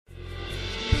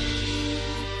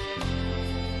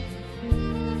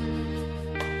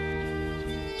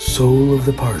Soul of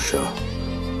the Parsha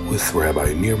with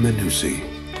Rabbi Nir Menussi.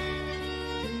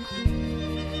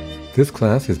 This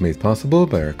class is made possible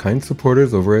by our kind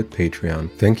supporters over at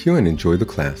Patreon. Thank you and enjoy the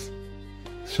class.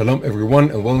 Shalom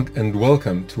everyone and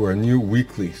welcome to our new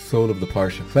weekly Soul of the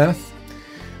Parsha class.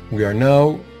 We are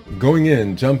now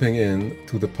jumping in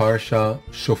to the Parsha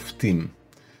Shoftim.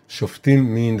 Shoftim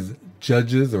means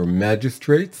judges or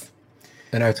magistrates.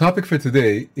 And our topic for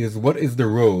today is what is the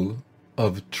role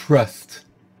of trust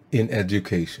in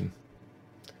education.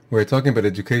 We're talking about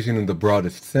education in the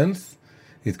broadest sense.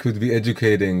 It could be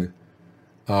educating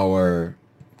our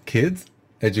kids,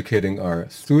 educating our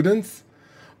students,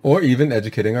 or even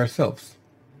educating ourselves.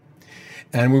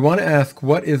 And we want to ask,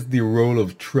 what is the role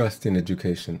of trust in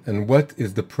education? And what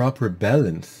is the proper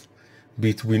balance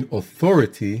between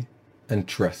authority and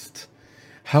trust?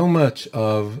 How much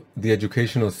of the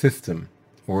educational system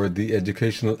or the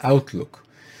educational outlook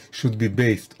should be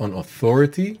based on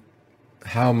authority,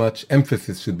 how much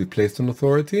emphasis should be placed on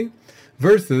authority,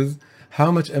 versus how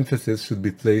much emphasis should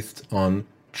be placed on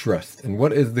trust? And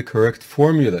what is the correct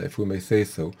formula, if we may say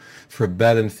so, for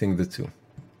balancing the two?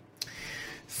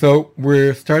 So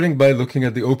we're starting by looking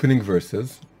at the opening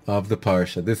verses of the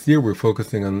parasha. This year we're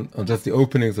focusing on just the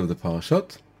openings of the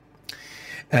parashot.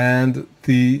 And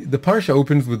the parasha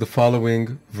opens with the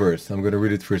following verse. I'm going to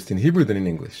read it first in Hebrew, then in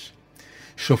English.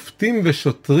 שופטים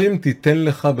ושוטרים תיתן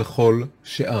לך בכל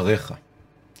שעריך,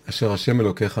 אשר השם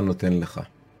אלוקיך נותן לך,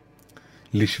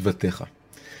 לשבטיך,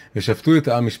 ושפטו את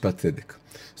העם משפט צדק.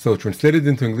 So translated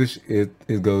into English,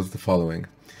 it goes the following.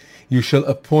 You shall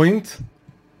appoint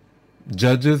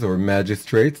judges or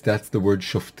magistrates, that's the word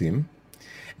shoftim,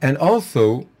 and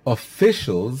also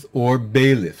officials or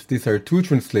bailiffs. These are two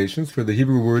translations for the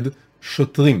Hebrew word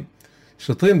shotrim.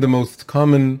 Shotrim, the most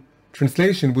common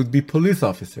translation would be police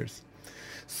officers.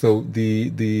 So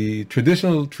the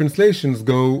traditional translations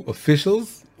go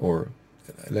officials, or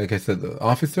like I said,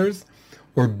 officers,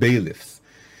 or bailiffs.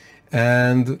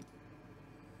 And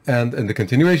the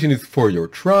continuation is for your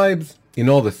tribes, in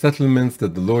all the settlements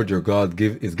that the Lord your God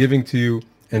is giving to you,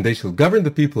 and they shall govern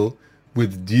the people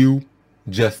with due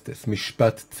justice,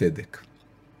 mishpat tzedek.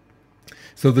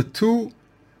 So the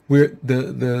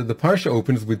parsha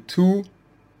opens with two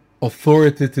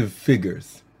authoritative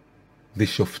figures. The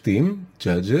shoftim,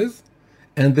 judges,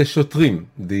 and the shotrim,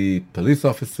 the police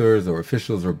officers or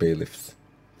officials or bailiffs.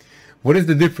 What is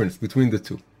the difference between the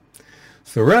two?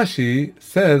 So Rashi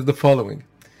says the following.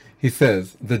 He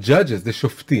says, the judges, the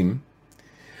shoftim,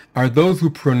 are those who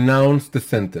pronounce the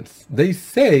sentence. They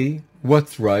say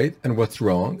what's right and what's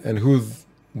wrong, and who's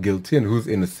guilty and who's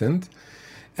innocent,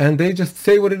 and they just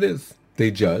say what it is. They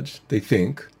judge, they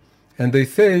think, and they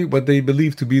say what they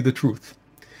believe to be the truth.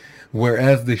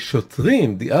 Whereas the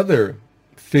shotrim, the other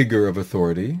figure of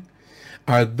authority,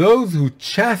 are those who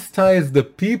chastise the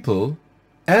people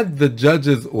at the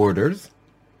judge's orders,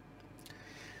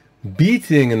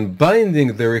 beating and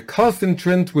binding the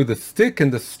recalcitrant with a stick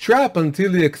and a strap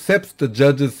until he accepts the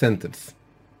judge's sentence.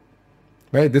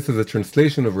 Right? This is a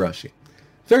translation of Rashi.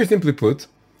 Very simply put,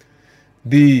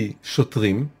 the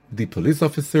shotrim, the police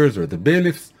officers or the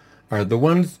bailiffs, are the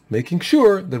ones making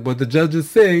sure that what the judges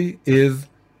say is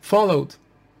followed.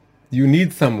 You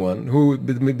need someone who,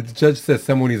 maybe the judge says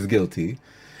someone is guilty,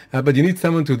 but you need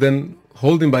someone to then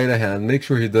hold him by the hand, make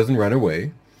sure he doesn't run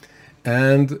away,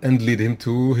 and lead him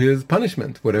to his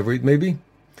punishment, whatever it may be.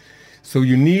 So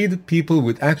you need people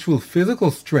with actual physical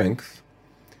strength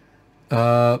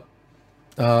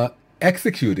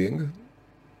executing,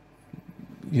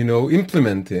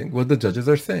 implementing what the judges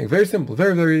are saying. Very simple,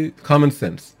 very, very common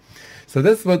sense. So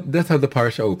that's how the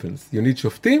parsha opens. You need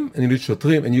shoftim and you need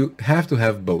shotrim, and you have to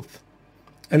have both.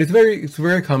 And it's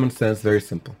very common sense, very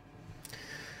simple.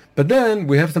 But then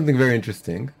we have something very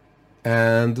interesting,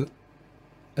 and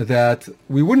that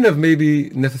we wouldn't have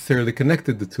maybe necessarily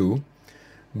connected the two,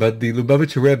 but the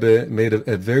Lubavitcher Rebbe made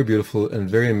a very beautiful and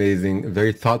very amazing,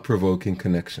 very thought-provoking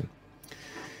connection.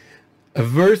 A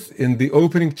verse in the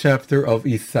opening chapter of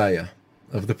Isaiah,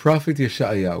 of the prophet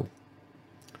Yeshayahu.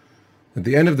 At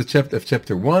the end of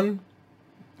chapter 1,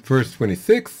 verse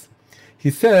 26, he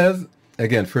says,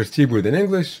 again, first Hebrew then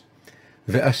English,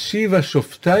 "Ve'ashiva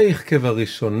shoftaich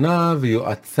kevarishona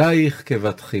ve'yoatzaich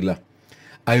kevatchila."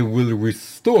 I will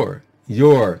restore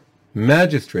your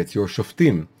magistrates, your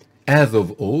shoftim, as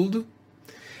of old,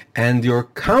 and your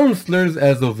counselors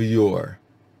as of yore.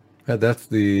 That's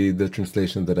the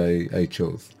translation that I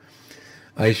chose.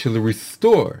 I shall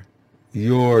restore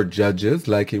your judges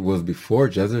like it was before,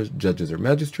 judges or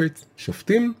magistrates,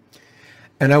 shoftim,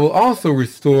 and I will also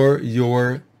restore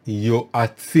your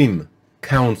yoatzim,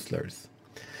 counselors.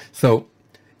 So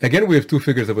Again, we have two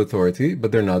figures of authority,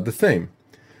 but they're not the same.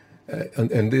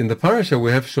 And in the parasha,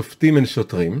 we have Shoftim and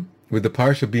Shotrim, with the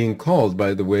parasha being called,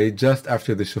 by the way, just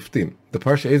after the Shoftim. The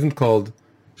parasha isn't called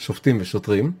Shoftim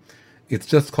v'Shotrim, it's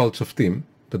just called Shoftim,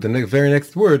 but the very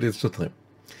next word is Shotrim.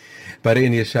 But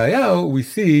in Yeshayahu, we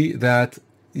see that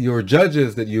your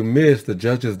judges that you miss, the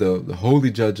judges, the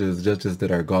holy judges, judges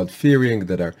that are God-fearing,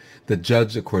 that are the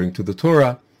judge according to the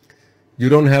Torah, you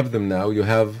don't have them now. You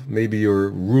have, maybe you're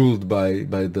ruled by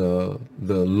the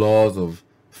laws of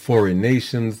foreign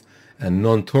nations and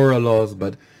non-Torah laws,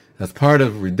 but as part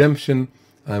of redemption,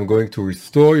 I'm going to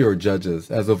restore your judges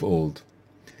as of old.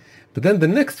 But then the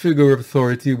next figure of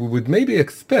authority we would maybe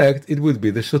expect it would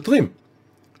be the Shotrim,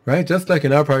 right? Just like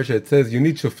in our parasha it says you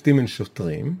need Shoftim and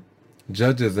Shotrim,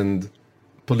 judges and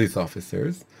police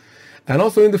officers, and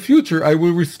also in the future I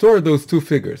will restore those two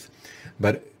figures.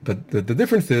 But the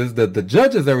difference is that the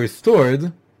judges are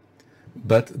restored,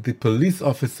 but the police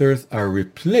officers are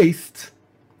replaced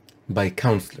by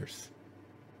counselors.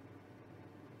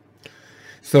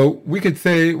 So we could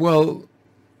say, well,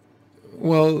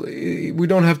 we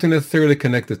don't have to necessarily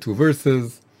connect the two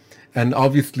verses, and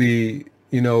obviously,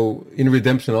 in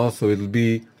redemption also it'll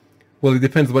be, well, it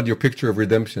depends what your picture of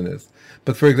redemption is.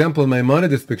 But for example,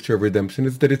 Maimonides' picture of redemption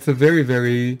is that it's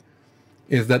a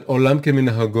is that olam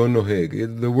keminahago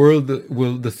noheg. The world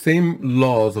will, the same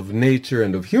laws of nature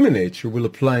and of human nature will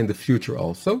apply in the future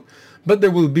also, but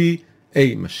there will be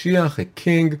a Mashiach, a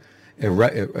king, a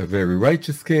very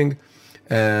righteous king,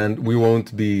 and we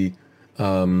won't be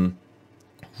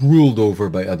ruled over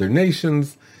by other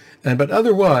nations, but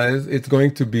otherwise it's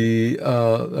going to be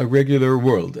a regular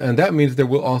world, and that means that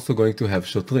we're also going to have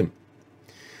Shotrim.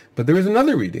 But there is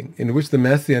another reading in which the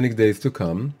Messianic days to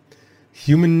come,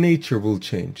 human nature will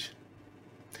change.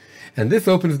 And this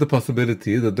opens the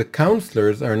possibility that the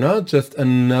counselors are not just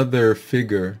another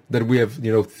figure, that we have,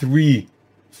 three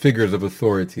figures of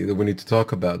authority that we need to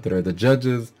talk about, that are the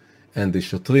judges and the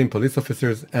Shotrim, police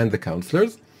officers, and the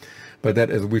counselors, but that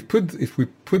if we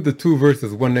put the two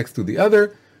verses one next to the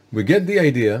other, we get the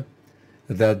idea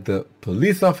that the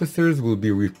police officers will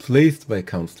be replaced by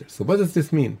counselors. So what does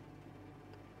this mean?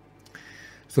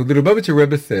 So the Lubavitcher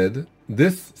Rebbe said,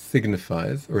 this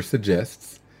signifies or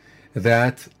suggests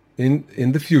that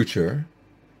in the future,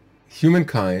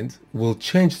 humankind will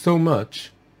change so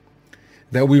much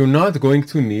that we are not going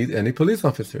to need any police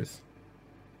officers.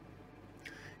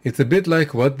 It's a bit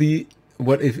like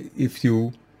if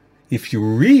you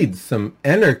read some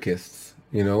anarchists,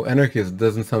 anarchist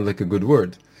doesn't sound like a good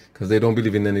word because they don't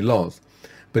believe in any laws.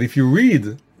 But if you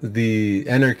read the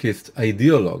anarchist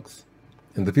ideologues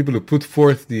and the people who put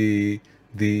forth the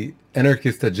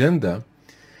anarchist agenda,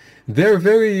 they're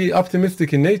very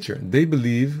optimistic in nature. They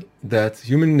believe that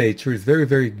human nature is very,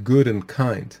 very good and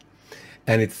kind,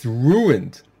 and it's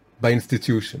ruined by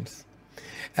institutions.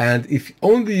 And if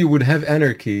only you would have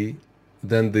anarchy,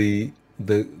 then the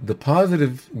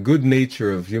positive good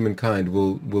nature of humankind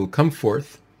will come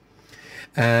forth,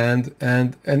 and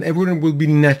everyone will be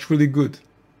naturally good.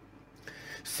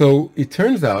 So it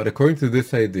turns out, according to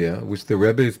this idea, which the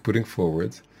Rebbe is putting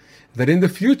forward, that in the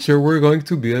future we're going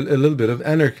to be a little bit of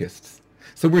anarchists.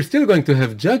 So we're still going to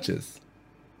have judges.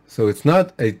 So it's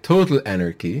not a total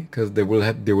anarchy, because there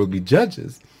will be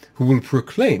judges who will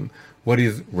proclaim what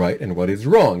is right and what is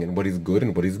wrong, and what is good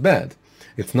and what is bad.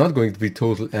 It's not going to be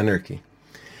total anarchy.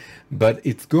 But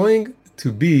it's going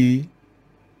to be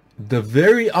the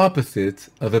very opposite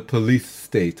of a police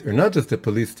state, or not just a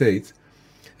police state.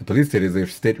 A police state is a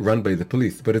state run by the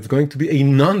police, but it's going to be a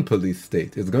non-police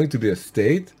state. It's going to be a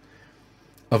state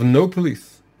of no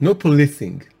police, no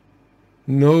policing,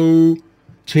 no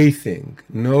chasing,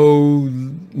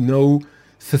 no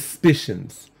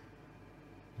suspicions.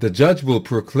 The judge will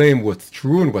proclaim what's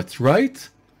true and what's right,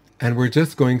 and we're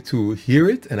just going to hear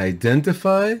it and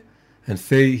identify and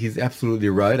say he's absolutely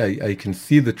right. I can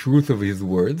see the truth of his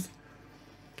words.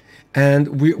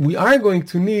 And we are going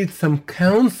to need some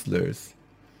counselors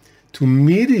to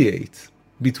mediate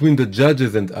between the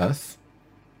judges and us.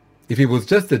 If it was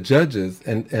just the judges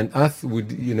and us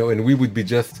would, and we would be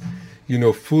just,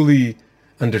 fully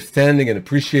understanding and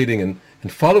appreciating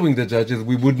and following the judges,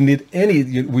 we wouldn't need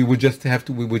any, we would just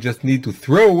need to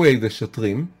throw away the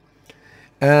Shotrim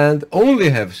and only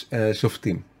have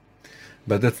Shoftim.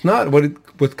 But that's not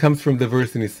what comes from the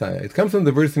verse in Isaiah. It comes from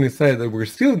the verse in Isaiah that we're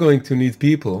still going to need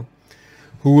people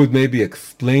who would maybe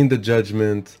explain the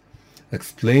judgment,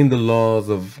 explain the laws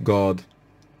of God,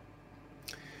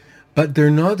 but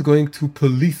they're not going to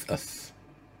police us.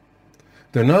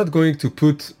 They're not going to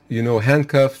put,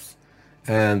 handcuffs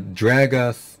and drag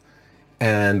us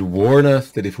and warn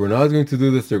us that if we're not going to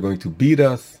do this, they're going to beat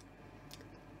us.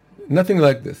 Nothing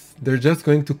like this. They're just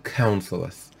going to counsel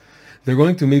us. They're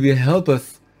going to maybe help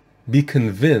us be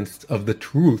convinced of the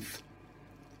truth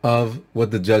of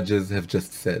what the judges have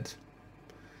just said.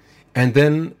 And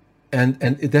then, and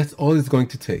that's all it's going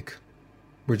to take.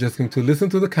 We're just going to listen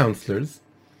to the counselors,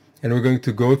 and we're going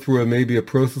to go through maybe a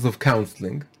process of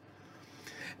counseling.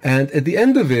 And at the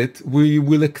end of it, we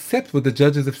will accept what the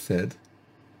judges have said,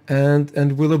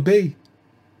 and will obey.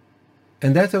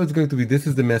 And that's how it's going to be. This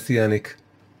is the Messianic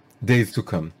days to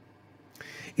come.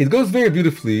 It goes very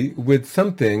beautifully with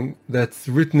something that's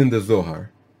written in the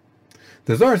Zohar.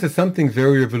 The Zohar says something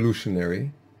very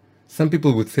revolutionary. Some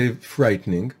people would say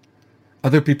frightening.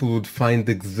 Other people would find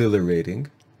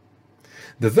exhilarating.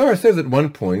 The Zohar says at one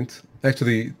point,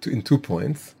 actually in 2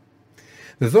 points,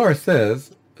 the Zohar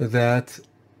says that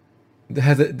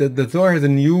the Zohar has a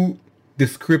new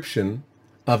description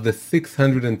of the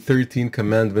 613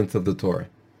 commandments of the Torah.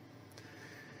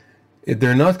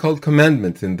 They're not called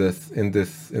commandments in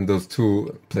those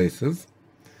 2 places.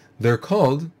 They're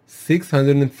called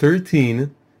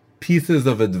 613 pieces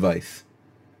of advice.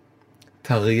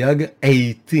 Tariag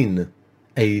 18.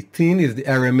 18 is the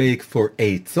Aramaic for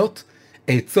eitzot.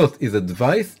 Eitzot is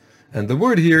advice, and the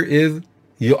word here is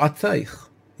yo'atzaich,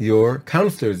 your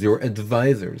counselors, your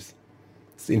advisors.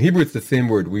 In Hebrew it's the same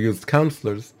word. We used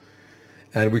counselors,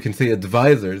 and we can say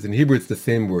advisors. In Hebrew it's the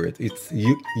same word. It's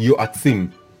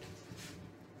yo'atzim.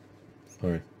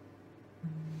 Sorry.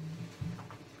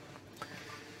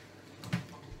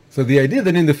 So the idea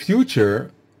that in the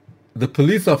future the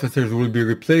police officers will be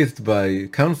replaced by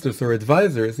counselors or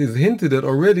advisors is hinted at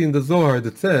already in the Zohar,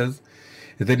 that says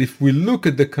that if we look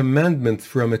at the commandments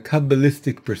from a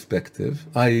Kabbalistic perspective,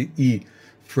 i.e.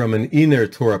 from an inner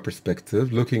Torah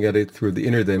perspective, looking at it through the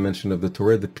inner dimension of the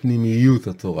Torah, the Pnimiyut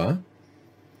HaTorah,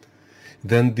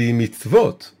 then the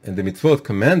mitzvot, and the mitzvot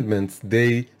commandments,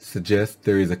 they suggest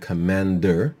there is a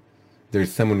commander,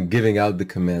 there's someone giving out the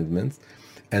commandments,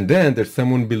 and then there's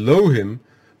someone below him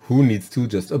who needs to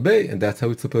just obey, and that's how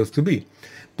it's supposed to be.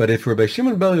 But if Rabbi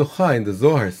Shimon Bar Yochai in the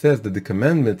Zohar says that the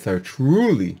commandments are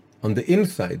truly, on the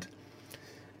inside,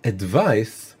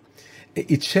 advice,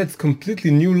 it sheds completely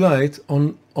new light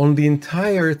on the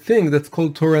entire thing that's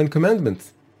called Torah and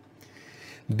commandments.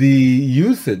 The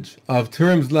usage of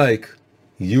terms like,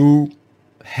 you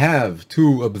have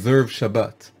to observe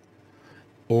Shabbat,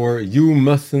 or you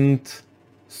mustn't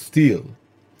steal,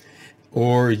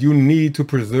 or you need to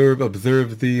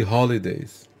observe the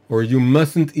holidays, or you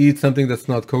mustn't eat something that's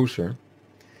not kosher,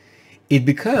 it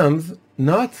becomes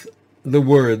not the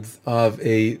words of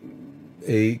a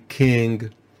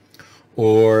king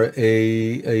or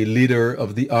a leader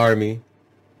of the army.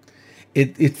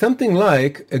 It's something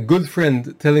like a good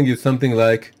friend telling you something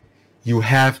like, you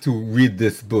have to read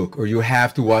this book, or you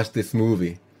have to watch this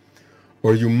movie,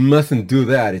 or you mustn't do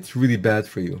that, it's really bad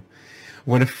for you.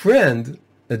 When a friend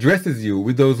addresses you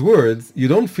with those words, you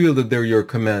don't feel that they're your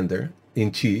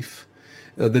commander-in-chief,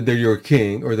 that they're your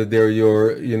king, or that they're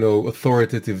your,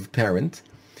 authoritative parent.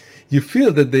 You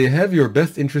feel that they have your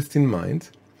best interest in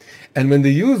mind. And when they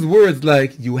use words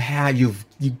like, you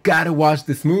got to watch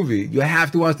this movie, you have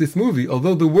to watch this movie,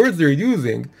 although the words they're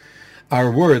using are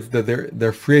words that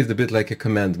they're phrased a bit like a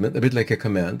commandment, a bit like a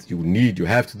command. You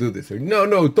have to do this. Or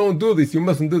no, don't do this, you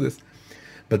mustn't do this.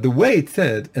 But the way it's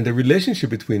said and the relationship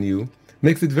between you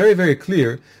makes it very, very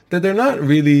clear that they're not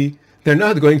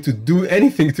going to do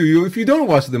anything to you if you don't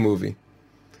watch the movie.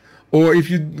 Or if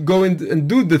you go in and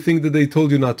do the thing that they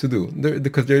told you not to do.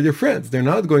 Because they're your friends. They're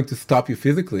not going to stop you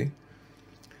physically.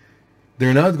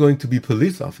 They're not going to be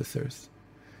police officers.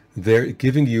 They're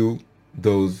giving you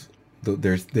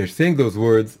they're saying those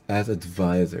words as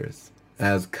advisors,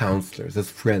 as counselors,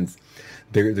 as friends.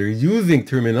 They're using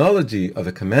terminology of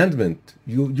a commandment.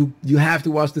 You have to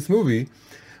watch this movie.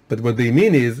 But what they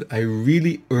mean is, I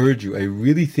really urge you, I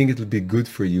really think it'll be good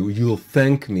for you. You'll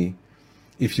thank me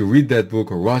if you read that book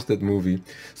or watch that movie.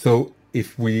 So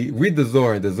if we read the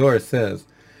Zohar, and the Zohar says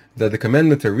that the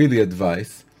commandments are really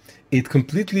advice, it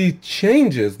completely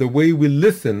changes the way we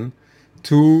listen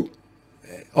to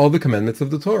all the commandments of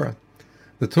the Torah.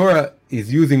 The Torah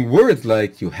is using words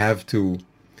like you have to,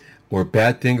 or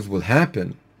bad things will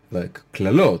happen, like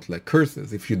klalot, like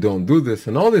curses, if you don't do this,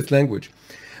 and all this language.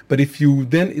 But if you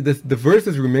then, the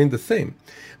verses remain the same.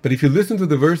 But if you listen to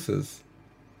the verses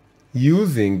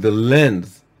using the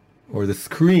lens or the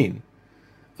screen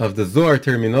of the Zohar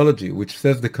terminology, which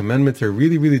says the commandments are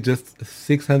really, really just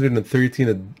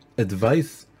 613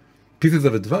 pieces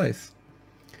of advice,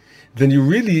 then you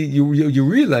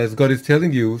realize God is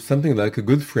telling you something like a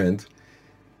good friend,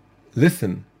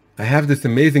 listen, I have this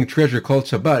amazing treasure called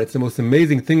Shabbat. It's the most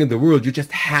amazing thing in the world. You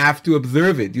just have to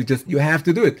observe it. You have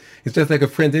to do it. It's just like a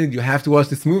friend saying, you have to watch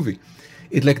this movie.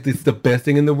 It's the best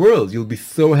thing in the world. You'll be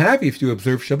so happy if you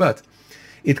observe Shabbat.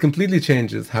 It completely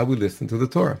changes how we listen to the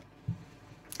Torah.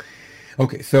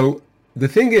 Okay, so the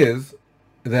thing is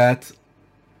that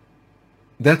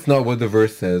that's not what the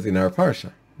verse says in our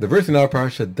parsha. The verse in our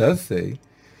parsha does say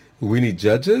we need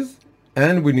judges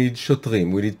and we need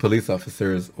shotrim. We need police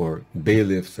officers or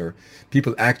bailiffs or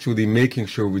people actually making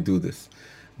sure we do this.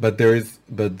 But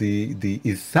the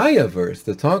Isaiah verse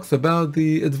that talks about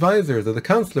the advisors or the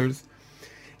counselors,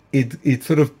 it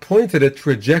sort of points at a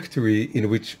trajectory in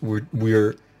which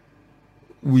we're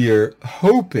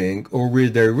hoping, or we're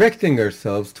directing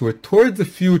ourselves towards a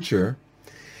future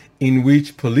in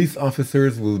which police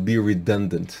officers will be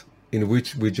redundant, in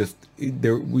which we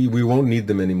won't need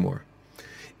them anymore.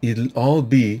 It'll all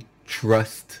be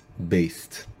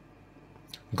trust-based.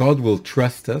 God will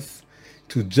trust us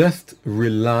to just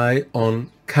rely on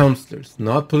counselors,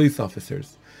 not police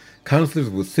officers. Counselors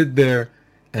will sit there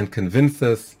and convince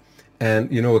us,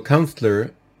 and a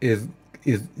counselor is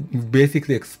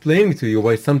basically explaining to you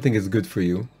why something is good for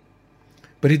you,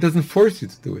 but he doesn't force you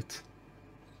to do it.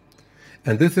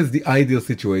 And this is the ideal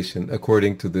situation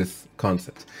according to this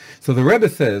concept. So the Rebbe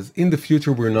says, in the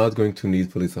future we're not going to need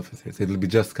police officers. It'll be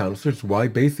just counselors. Why?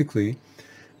 Basically,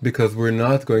 because we're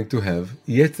not going to have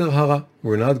Yetzer Hara.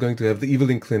 We're not going to have the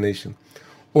evil inclination.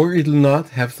 Or it'll not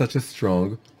have such a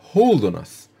strong hold on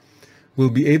us. We'll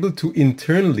be able to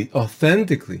internally,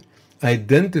 authentically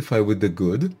identify with the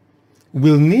good.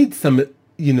 We'll need some,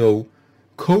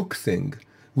 coaxing.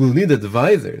 We'll need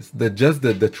advisors. That just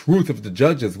the truth of the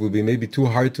judges will be maybe too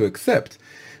hard to accept.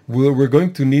 We're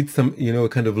going to need some,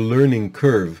 kind of learning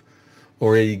curve,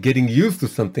 or a getting used to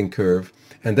something curve,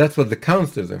 and that's what the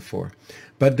counselors are for.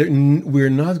 But we're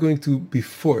not going to be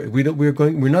forced.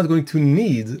 We're not going to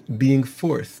need being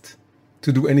forced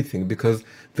to do anything, because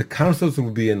the counselors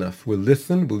will be enough. We'll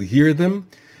listen. We'll hear them,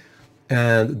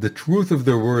 and the truth of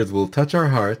their words will touch our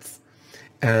hearts.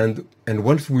 And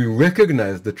once we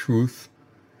recognize the truth,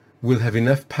 we'll have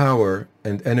enough power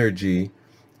and energy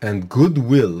and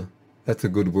goodwill. That's a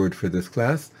good word for this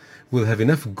class. We'll have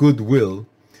enough goodwill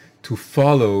to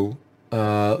follow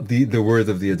the words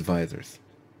of the advisors.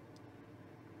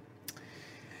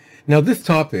 Now, this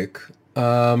topic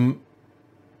is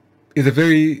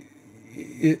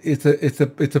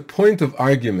it's a point of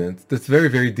argument that's very,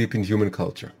 very deep in human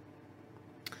culture.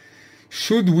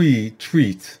 Should we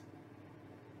treat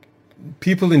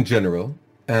people in general,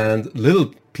 and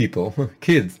little people,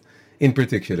 kids in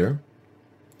particular,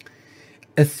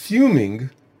 assuming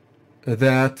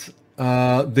that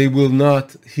they will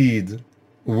not heed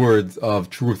words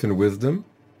of truth and wisdom?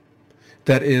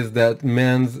 That is, that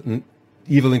man's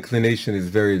evil inclination is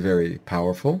very, very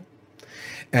powerful,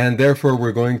 and therefore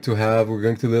we're going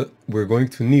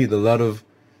to need a lot of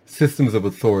systems of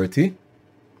authority,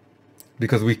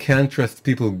 because we can't trust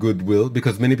people's goodwill,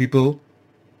 because many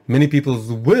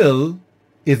people's will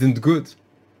isn't good.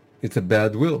 It's a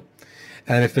bad will.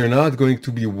 And if they're not going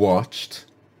to be watched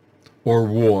or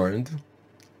warned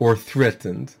or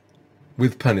threatened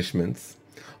with punishments,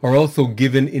 or also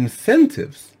given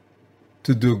incentives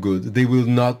to do good, they will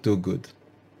not do good.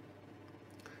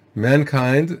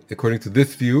 Mankind, according to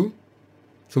this view,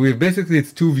 so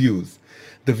it's two views.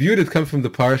 The view that comes from the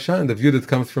Parsha and the view that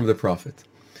comes from the Prophet.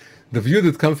 The view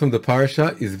that comes from the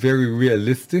Parsha is very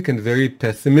realistic and very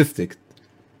pessimistic.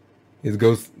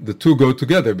 The two go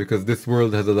together, because this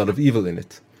world has a lot of evil in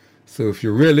it. So if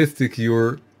you're realistic,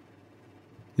 you're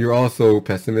also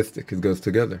pessimistic. It goes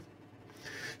together.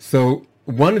 So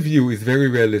one view is very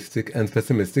realistic and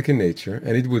pessimistic in nature,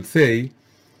 and it would say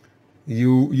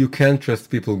you can't trust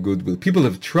people's goodwill. People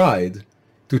have tried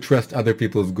to trust other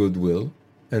people's goodwill,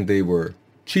 and they were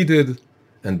cheated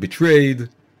and betrayed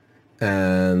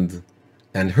and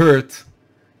hurt,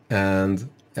 and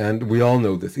we all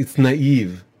know this. It's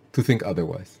naive to think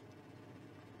otherwise.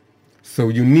 So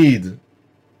you need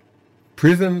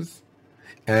prisons,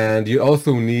 and you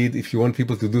also need, if you want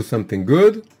people to do something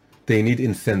good, they need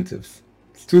incentives.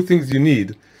 It's two things you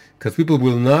need, because people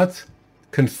will not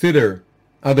consider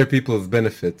other people's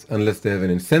benefit unless they have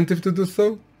an incentive to do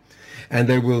so, and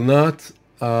they will not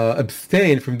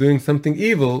abstain from doing something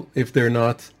evil if they're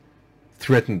not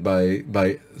threatened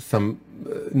by some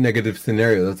negative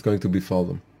scenario that's going to befall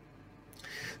them.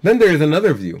 Then there is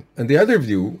another view, and the other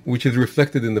view, which is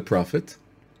reflected in the Prophet,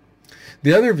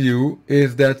 the other view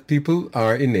is that people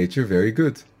are in nature very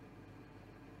good,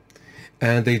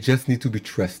 and they just need to be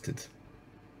trusted.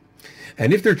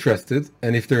 And if they're trusted,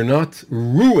 and if they're not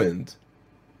ruined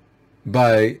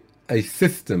by a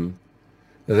system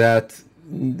that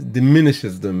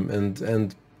diminishes them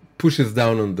and pushes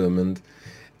down on them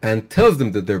and tells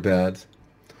them that they're bad,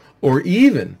 or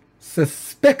even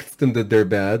suspects them that they're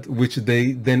bad, which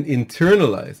they then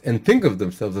internalize and think of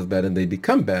themselves as bad, and they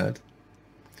become bad.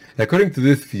 According to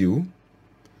this view,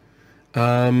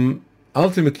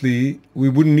 ultimately, we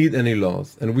wouldn't need any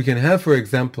laws, and we can have, for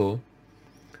example,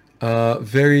 so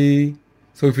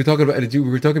if we're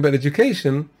talking about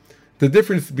education, the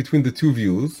difference between the two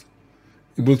views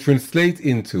will translate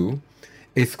into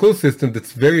a school system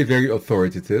that's very, very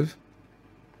authoritative,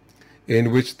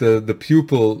 in which the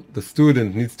pupil, the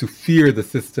student, needs to fear the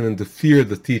system and to fear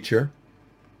the teacher,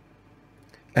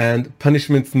 and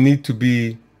punishments need to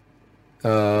be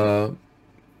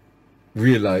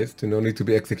realized, need to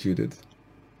be executed.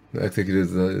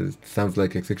 Executed sounds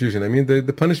like execution. I mean,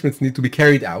 the punishments need to be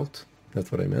carried out.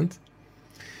 That's what I meant.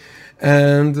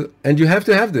 And you have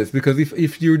to have this, because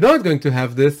if you're not going to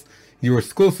have this, your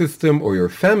school system or your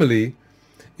family,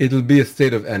 it'll be a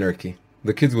state of anarchy.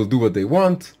 The kids will do what they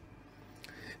want,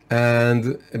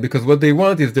 and because what they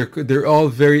want is they're all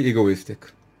very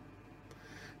egoistic.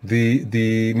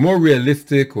 The more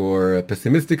realistic or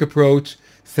pessimistic approach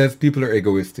says people are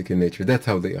egoistic in nature. That's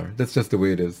how they are. That's just the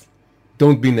way it is.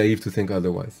 Don't be naive to think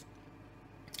otherwise.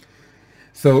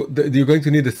 So you're going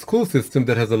to need a school system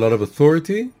that has a lot of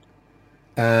authority,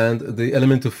 and the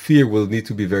element of fear will need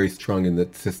to be very strong in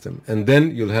that system. And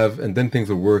then things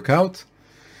will work out,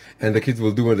 and the kids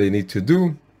will do what they need to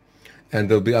do, and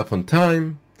they'll be up on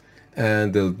time,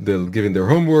 and they'll give in their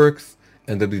homeworks,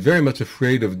 and they'll be very much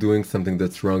afraid of doing something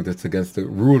that's wrong, that's against the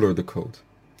rule or the code.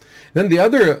 Then the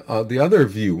other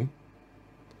view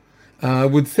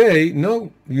would say,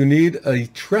 no, you need a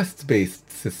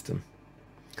trust-based system.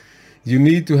 You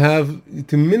need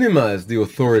to minimize the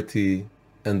authority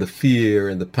and the fear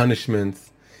and the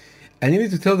punishments, and you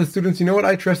need to tell the students, you know what,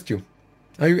 I trust you.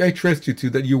 I trust you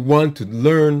that you want to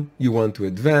learn, you want to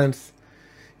advance,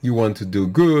 you want to do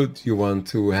good, you want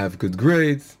to have good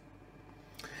grades,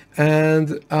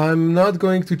 and I'm not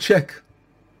going to check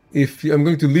I'm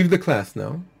going to leave the class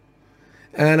now,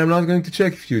 and I'm not going to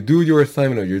check if you do your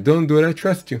assignment or you don't do it. I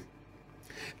trust you.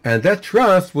 And that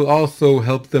trust will also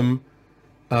help them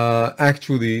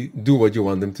actually do what you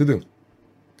want them to do.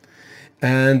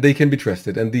 And they can be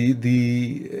trusted. And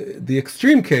the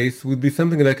extreme case would be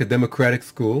something like a democratic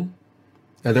school.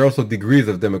 And there are also degrees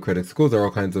of democratic schools. There are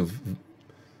all kinds of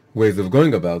ways of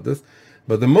going about this.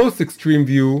 But the most extreme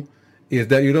view is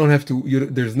that you don't have to,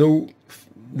 there's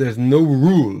no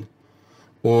rule,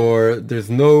 or there's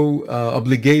no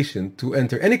obligation to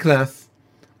enter any class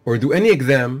or do any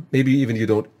exam. Maybe even you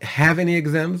don't have any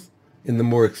exams in the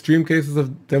more extreme cases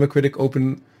of democratic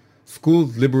open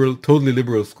schools, totally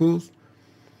liberal schools.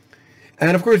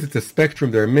 And of course, it's a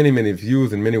spectrum. There are many, many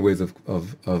views and many ways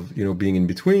of being in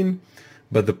between.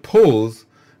 But the poles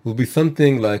will be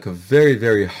something like a very,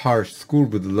 very harsh school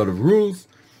with a lot of rules.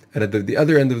 And at the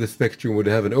other end of the spectrum would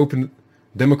have an open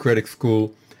democratic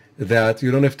school that you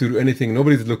don't have to do anything.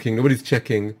 Nobody's looking, nobody's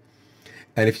checking.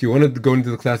 And if you want to go into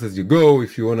the classes, you go.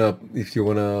 If you wanna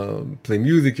play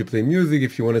music, you play music.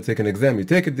 If you want to take an exam, you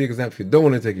take the exam. If you don't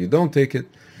want to take it, you don't take it.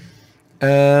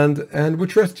 And we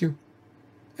trust you.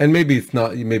 And maybe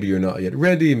you're not yet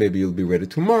ready. Maybe you'll be ready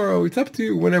tomorrow. It's up to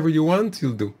you. Whenever you want,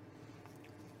 you'll do.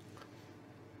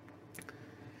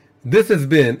 This has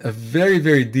been a very,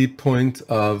 very deep point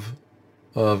of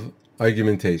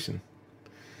argumentation.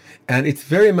 And it's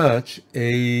very much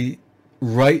a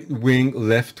right-wing,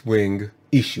 left-wing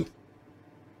issue.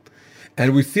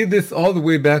 And we see this all the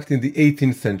way back in the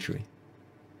 18th century,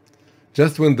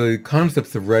 just when the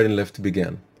concepts of right and left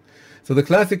began. So the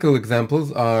classical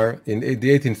examples are, in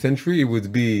the 18th century, it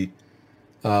would be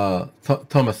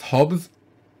Thomas Hobbes,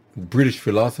 the British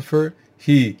philosopher.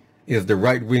 He is the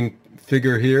right-wing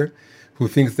figure here, who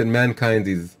thinks that mankind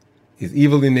is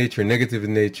evil in nature, negative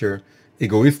in nature,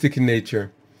 egoistic in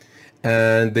nature,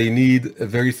 and they need a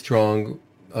very strong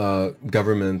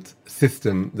government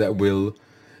system that will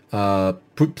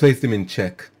place them in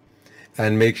check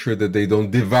and make sure that they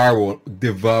don't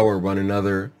devour one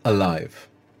another alive.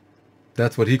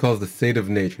 That's what he calls the state of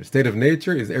nature. State of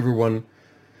nature is everyone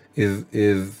is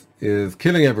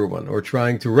killing everyone or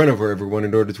trying to run over everyone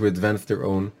in order to advance their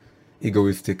own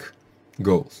egoistic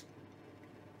goals.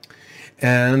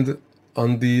 And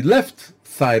on the left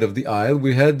side of the aisle,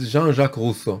 we had Jean-Jacques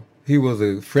Rousseau. He was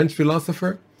a French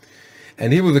philosopher,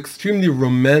 and he was extremely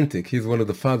romantic. He's one of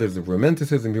the fathers of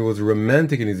Romanticism. He was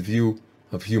romantic in his view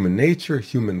of human nature,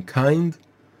 humankind.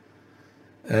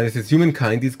 And he says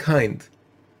humankind is kind,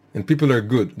 and people are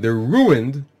good. They're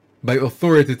ruined by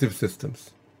authoritative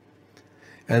systems.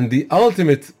 And the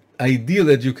ultimate ideal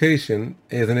education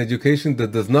is an education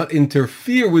that does not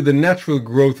interfere with the natural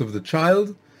growth of the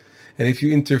child. And if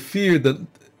you interfere, the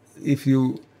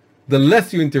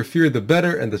less you interfere, the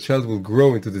better, and the child will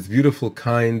grow into this beautiful,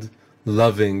 kind,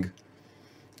 loving,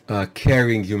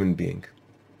 caring human being.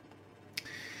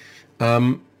 A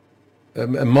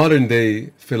modern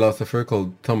day philosopher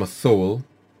called Thomas Sowell,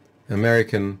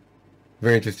 American,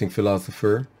 very interesting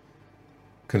philosopher,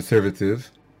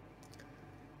 conservative,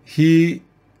 he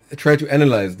tried to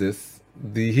analyze this.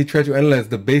 He tried to analyze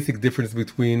the basic difference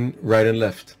between right and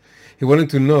left. He wanted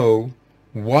to know,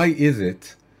 why is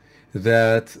it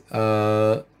that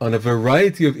on a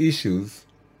variety of issues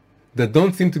that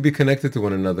don't seem to be connected to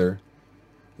one another,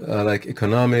 like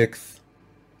economics,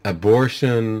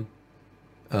 abortion,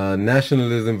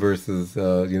 nationalism versus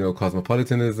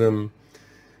cosmopolitanism,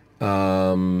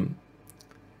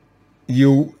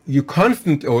 you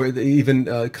constant, or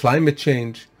even climate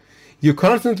change, you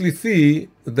constantly see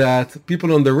that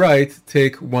people on the right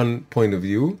take one point of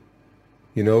view.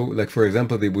 Like for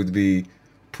example, they would be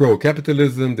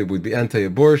pro-capitalism, they would be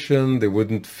anti-abortion, they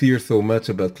wouldn't fear so much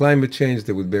about climate change,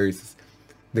 they would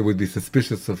be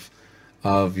suspicious of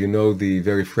the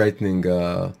very frightening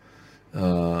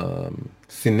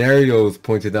scenarios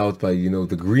pointed out by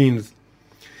the Greens,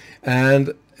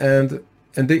 and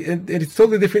it's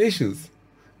totally different issues.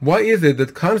 Why is it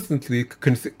that constantly,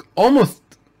 almost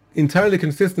entirely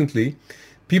consistently,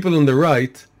 people on the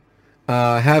right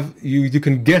you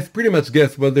can pretty much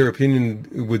guess what their opinion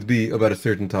would be about a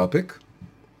certain topic,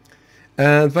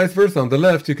 and vice versa. On the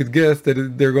left, you could guess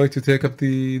that they're going to take up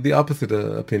the opposite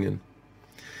opinion.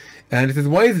 And it says,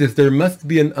 why is this? There must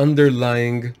be an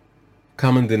underlying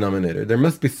common denominator. There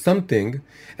must be something,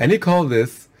 and he called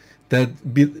this that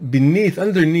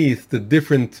underneath the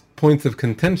different points of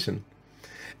contention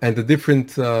and the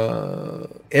different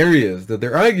areas that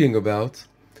they're arguing about,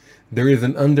 there is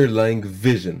an underlying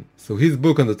vision. So his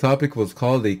book on the topic was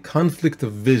called A Conflict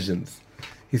of Visions.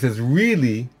 He says,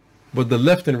 really, what the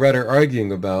left and right are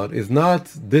arguing about is not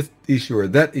this issue or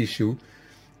that issue.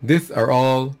 These are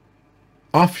all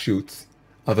offshoots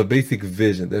of a basic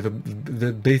vision. They have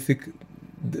the basic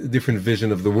different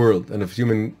vision of the world and of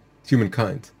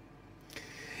humankind.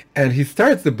 And he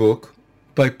starts the book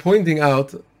by pointing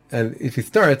out, and if he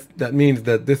starts, that means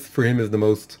that this for him is the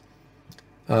most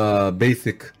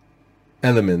basic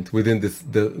element within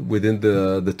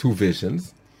the two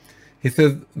visions. He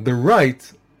says the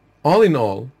right, all in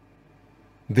all,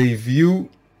 they view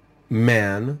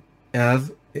man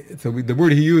as, the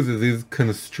word he uses is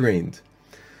constrained.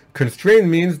 Constrained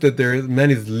means that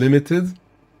man is limited,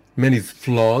 man is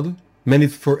flawed, man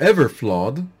is forever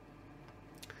flawed,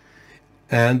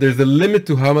 and there's a limit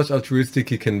to how much altruistic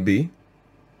he can be,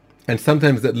 and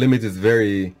sometimes that limit is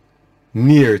very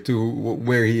near to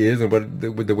where he is and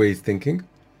with the way he's thinking.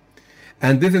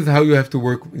 And this is how you have to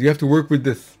work. You have to work with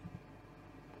this,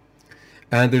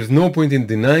 and there's no point in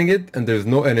denying it. And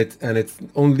it's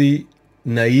only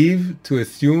naive to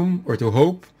assume or to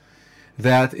hope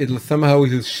that it'll somehow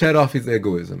shed off his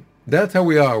egoism. That's how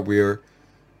we are. We're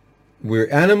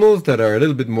animals that are a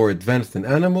little bit more advanced than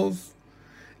animals,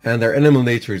 and our animal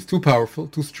nature is too powerful,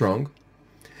 too strong,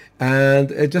 and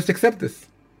just accept this.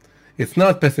 It's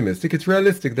not pessimistic, it's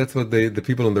realistic. That's what the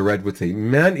people on the right would say.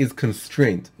 Man is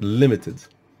constrained, limited.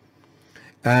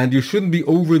 And you shouldn't be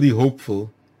overly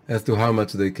hopeful as to how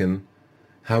much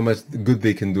good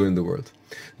they can do in the world.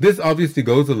 This obviously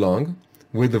goes along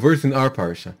with the verse in our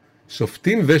parsha.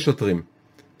 Shoftim veshotrim.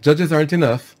 Judges aren't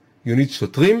enough. You need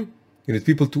shotrim. You need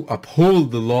people to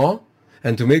uphold the law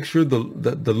and to make sure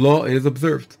that the law is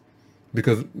observed.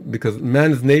 Because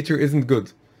man's nature isn't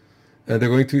good. And they're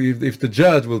going to, if the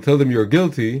judge will tell them you're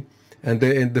guilty, and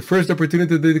the first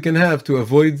opportunity they can have to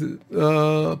avoid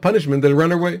punishment, they'll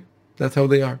run away. That's how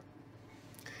they are.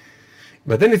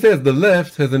 But then he says the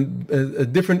left has a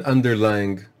different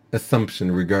underlying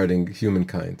assumption regarding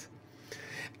humankind.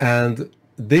 And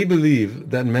they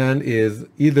believe that man is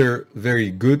either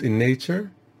very good in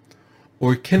nature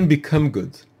or can become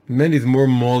good. Man is more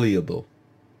malleable,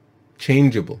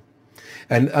 changeable.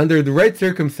 And under the right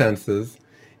circumstances,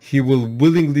 he will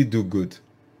willingly do good.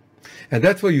 And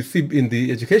that's why you see in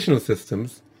the educational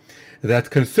systems that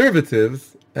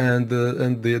conservatives and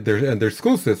their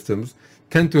school systems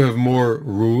tend to have more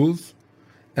rules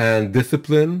and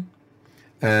discipline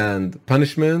and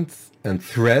punishments and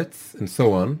threats and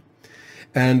so on.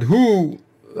 And who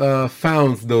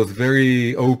founds those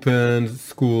very open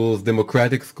schools,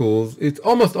 democratic schools? It's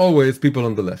almost always people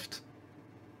on the left.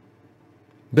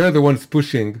 They're the ones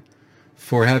pushing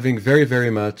for having very,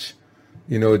 very much,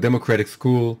 a democratic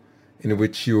school in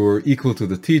which you're equal to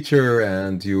the teacher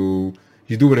and you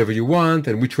you do whatever you want,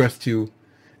 and we trust you,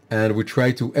 and we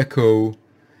try to echo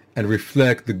and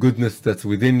reflect the goodness that's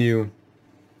within you.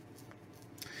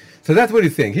 So that's what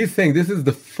he's saying. He's saying this is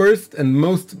the first and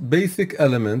most basic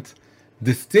element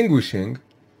distinguishing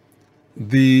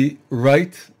the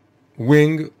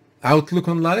right-wing outlook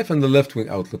on life and the left-wing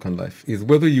outlook on life, is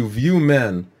whether you view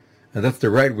man, and that's the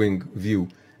right-wing view,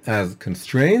 as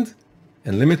constrained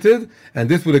and limited. And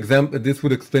this would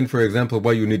explain, for example,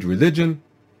 why you need religion.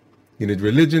 You need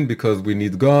religion because we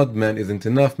need God. Man isn't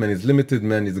enough. Man is limited.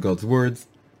 Man needs God's words.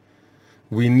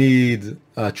 We need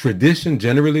tradition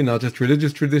generally, not just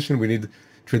religious tradition. We need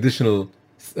traditional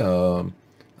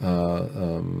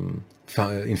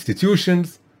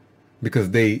institutions because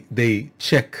they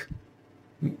check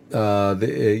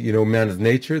man's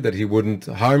nature, that he wouldn't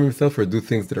harm himself or do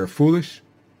things that are foolish.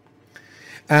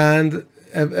 And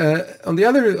on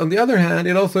the other hand,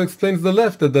 it also explains the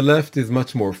left, that the left is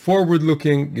much more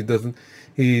forward-looking.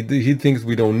 He thinks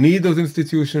we don't need those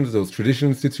institutions, those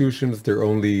traditional institutions. They're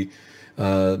only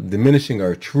diminishing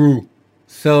our true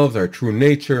selves, our true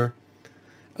nature.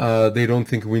 They don't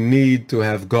think we need to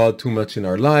have God too much in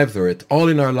our lives or at all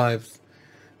in our lives.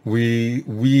 We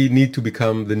need to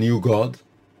become the new God.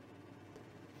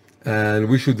 And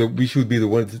we should be the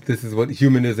ones. This is what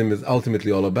humanism is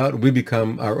ultimately all about. We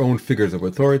become our own figures of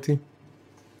authority.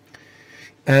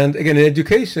 And again, in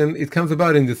education, it comes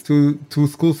about in these two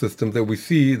school systems that we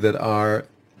see that are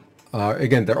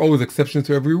again, there are always exceptions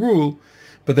to every rule,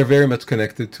 but they're very much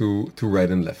connected to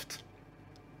right and left.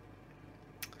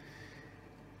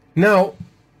 Now,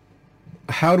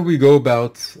 how do we go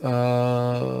about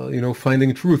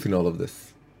finding truth in all of this?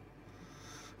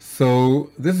 So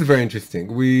this is very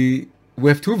interesting. We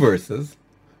have two verses.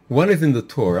 One is in the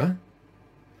Torah.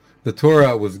 The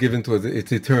Torah was given to us.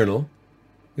 It's eternal.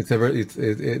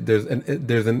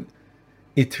 There's an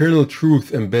eternal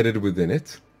truth embedded within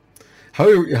it.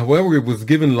 However, it was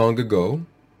given long ago,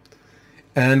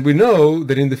 and we know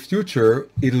that in the future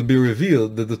it'll be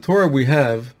revealed that the Torah we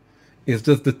have is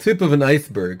just the tip of an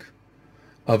iceberg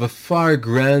of a far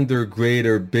grander,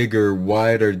 greater, bigger,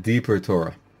 wider, deeper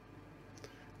Torah.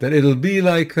 That it'll be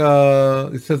like,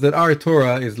 it says that our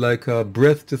Torah is like a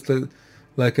breath, just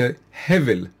like a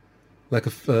hevel, like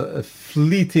a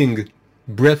fleeting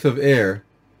breath of air.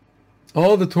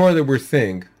 All the Torah that we're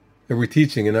saying, that we're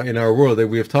teaching in our world, that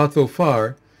we have taught so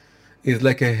far, is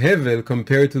like a hevel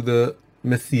compared to the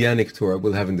Messianic Torah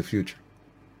we'll have in the future.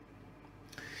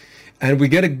 And we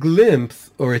get a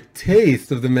glimpse or a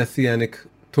taste of the Messianic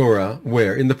Torah,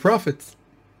 where? In the prophets.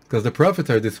 Because the prophets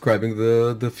are describing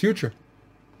the future.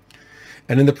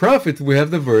 And in the prophets, we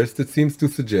have the verse that seems to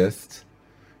suggest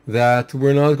that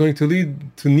we're not going to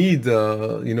need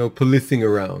policing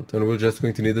around, and we're just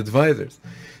going to need advisors.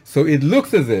 So it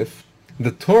looks as if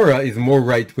the Torah is more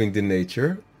right-winged in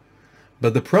nature,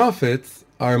 but the prophets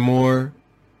are more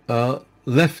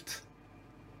left-leaning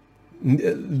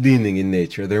in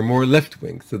nature. They're more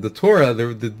left-wing. So the Torah,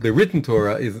 the written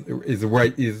Torah, is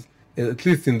at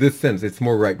least in this sense, it's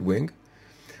more right-wing,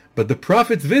 but the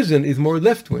prophet's vision is more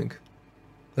left-wing.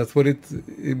 That's what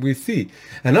we see.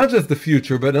 And not just the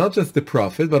future, but not just the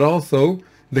prophet, but also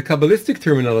the Kabbalistic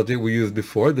terminology we used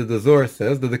before, that the Zohar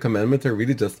says that the commandments are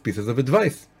really just pieces of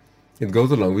advice. It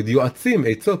goes along with Yoatzim,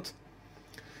 Eitzot.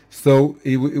 So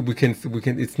we can.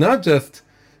 It's not just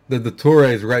that the Torah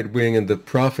is right-wing and the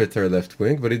prophets are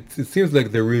left-wing, but it seems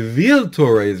like the revealed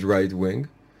Torah is right-wing,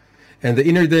 and the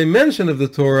inner dimension of the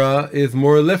Torah is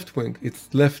more left-wing. It's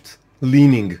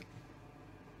left-leaning.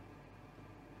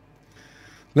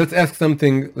 Let's ask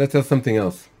something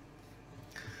else.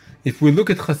 If we look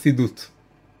at Chassidut,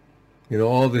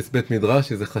 all this Bet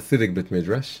Midrash is a Hasidic Bet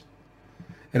Midrash,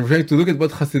 and we're trying to look at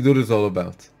what Chassidut is all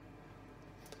about.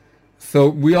 So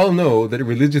we all know that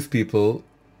religious people,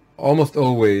 almost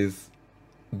always,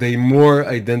 they more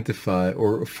identify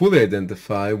or fully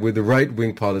identify with the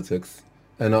right-wing politics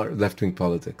and not left-wing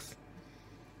politics.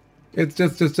 It's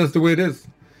just the way it is.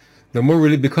 The more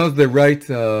really, because the right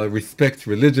respects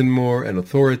religion more and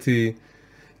authority,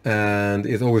 and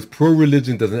is always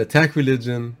pro-religion, doesn't attack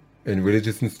religion and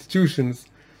religious institutions,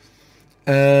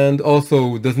 and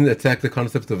also doesn't attack the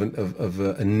concept of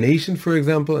a nation, for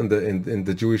example, in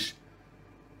the Jewish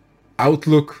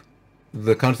outlook.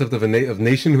 The concept of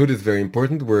nationhood is very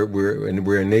important.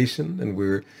 We're a nation, and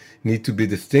we need to be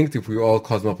distinct. If we're all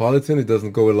cosmopolitan, it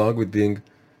doesn't go along with being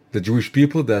the Jewish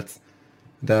people. That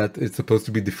it's supposed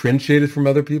to be differentiated from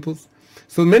other peoples.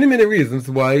 So many reasons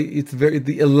why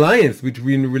the alliance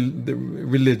between the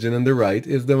religion and the right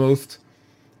is the most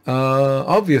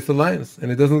obvious alliance,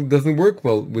 and it doesn't work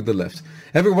well with the left.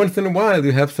 Every once in a while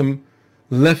you have some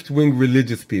left-wing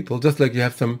religious people, just like you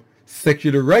have some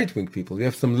secular right-wing people. You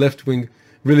have some left-wing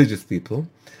religious people.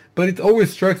 But it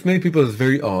always strikes many people as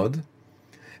very odd.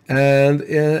 And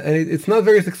it's not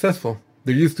very successful.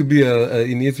 There used to be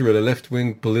in Israel a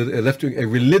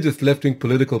religious left-wing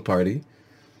political party.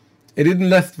 It didn't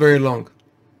last very long.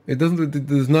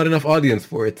 There's not enough audience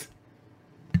for it.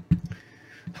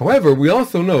 However, we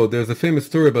also know there's a famous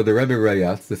story about the Rebbe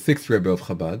Rayatz, the sixth Rebbe of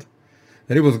Chabad,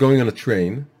 that he was going on a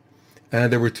train,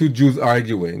 and there were two Jews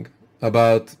arguing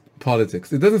about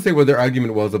politics. It doesn't say what their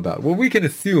argument was about. Well, we can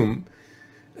assume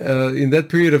in that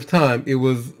period of time it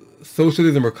was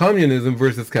socialism or communism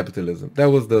versus capitalism. That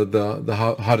was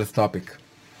the hottest topic.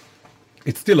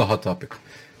 It's still a hot topic,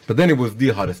 but then it was the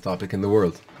hottest topic in the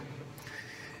world.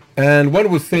 And one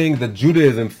was saying that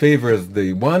Judaism favors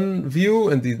the one view,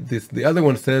 and the other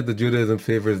one said that Judaism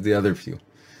favors the other view.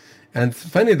 And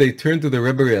finally they turned to the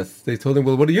Rebbe Rayatz. They told him,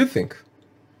 well, what do you think?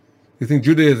 You think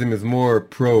Judaism is more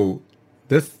pro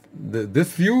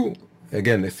this view,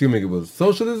 again, assuming it was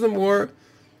socialism, or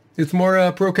it's more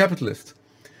pro-capitalist?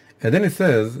 And then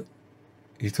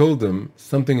he told them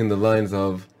something in the lines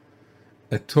of,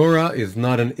 a Torah is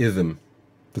not an ism.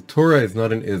 The Torah is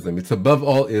not an ism. It's above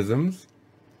all isms.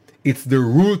 It's the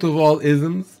root of all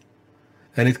isms,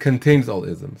 and it contains all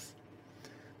isms.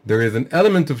 There is an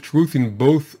element of truth in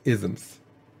both isms,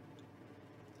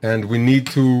 and we need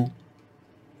to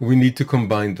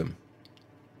combine them.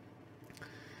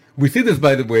 We see this,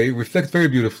 by the way, reflect very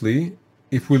beautifully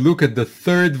if we look at the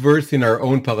third verse in our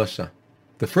own parasha.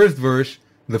 The first verse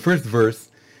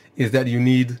is that you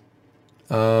need,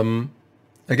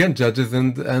 again, judges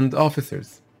and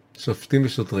officers, shoftim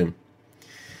v'shotrim.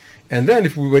 And then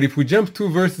if we jump 2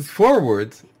 verses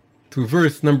forward to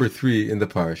verse number 3 in the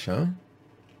parasha,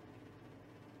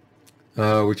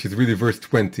 which is really verse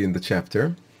 20 in the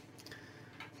chapter,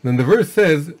 then the verse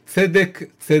says,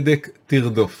 Tzedek, tzedek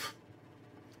tirdof,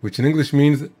 which in English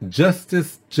means,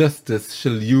 justice, justice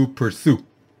shall you pursue.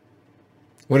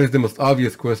 What is the most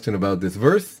obvious question about this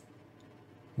verse?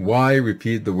 Why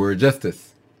repeat the word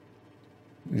justice?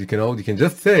 You can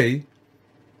just say,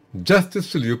 justice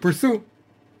shall you pursue,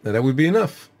 and that would be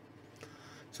enough.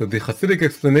 So the Hasidic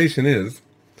explanation is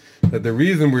that the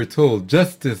reason we're told,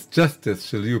 justice, justice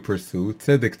shall you pursue,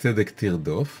 tzedek, tzedek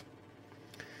tirdof,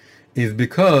 is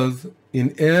because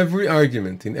in every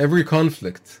argument, in every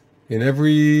conflict, in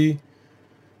every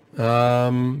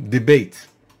debate,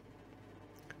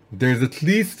 there's at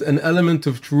least an element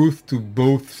of truth to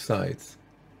both sides.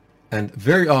 And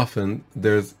very often,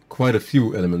 there's quite a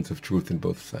few elements of truth in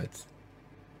both sides.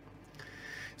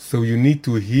 So you need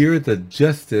to hear the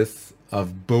justice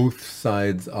of both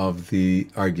sides of the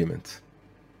argument.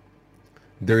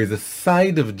 There is a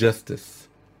side of justice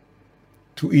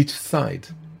to each side.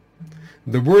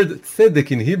 The word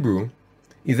tzedek in Hebrew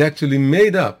is actually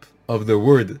made up of the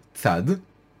word tzad,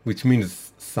 which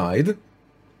means side.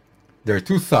 There are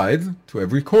 2 sides to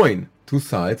every coin, 2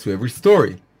 sides to every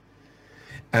story.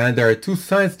 And there are 2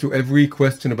 sides to every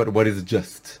question about what is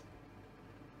just.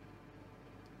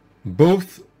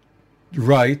 Both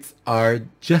rights are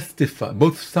justified,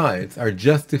 both sides are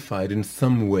justified in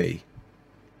some way.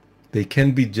 They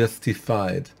can be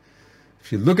justified.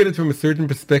 If you look at it from a certain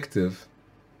perspective,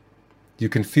 you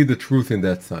can see the truth in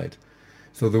that side.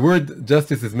 So the word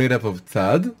justice is made up of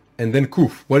tzad and then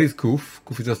kuf. What is kuf?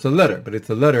 Kuf is just a letter, but it's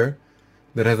a letter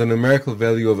that has a numerical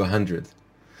value of 100.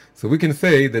 So we can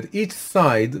say that each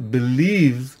side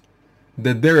believes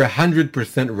that they're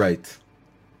 100% right.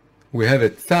 We have a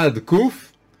tzad kuf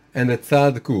and a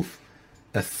tzad kuf.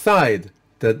 A side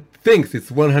that thinks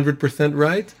it's 100%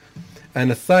 right,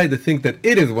 and a side that thinks that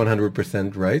it is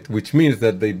 100% right, which means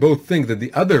that they both think that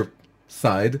the other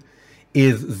side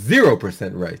is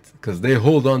 0% right, because they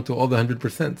hold on to all the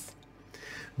 100%.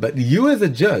 But you as a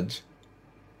judge,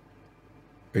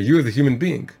 or you as a human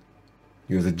being,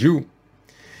 you as a Jew,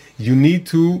 you need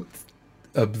to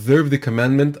observe the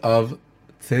commandment of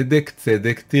tzedek,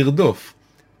 tzedek tirdof.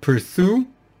 Pursue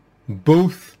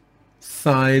both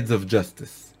sides of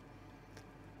justice.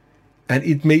 And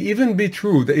it may even be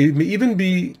true, that it may even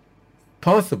be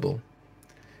possible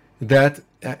that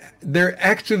they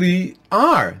actually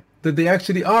are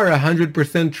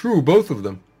 100% true, both of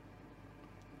them.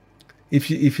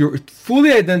 If you're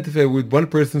fully identified with one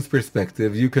person's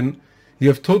perspective, you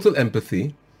have total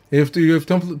empathy. If you have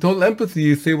total empathy,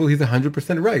 you say, well, he's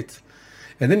 100% right.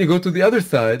 And then you go to the other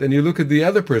side and you look at the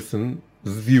other person's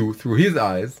view through his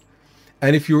eyes.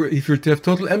 And if you're to have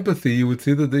total empathy, you would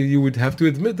see that you would have to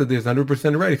admit that there's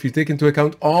 100% right. If you take into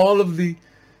account all of the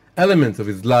elements of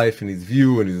his life and his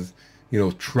view and his,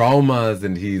 traumas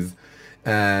and his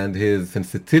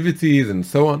sensitivities and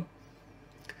so on.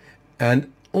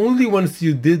 And only once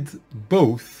you did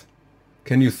both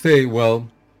can you say, well,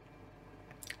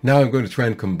 now I'm going to try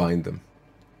and combine them.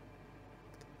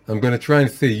 I'm going to try and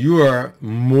say you are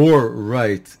more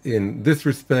right in this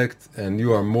respect and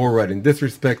you are more right in this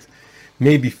respect.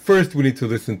 Maybe first we need to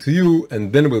listen to you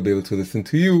and then we'll be able to listen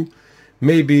to you.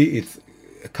 Maybe it's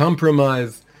a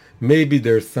compromise. Maybe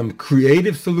there's some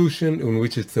creative solution in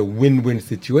which it's a win-win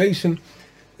situation.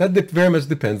 That very much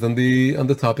depends on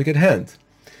the topic at hand.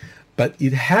 But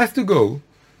it has to go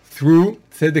through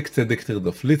tzedek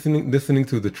tirdaf, listening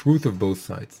to the truth of both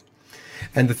sides.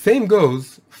 And the same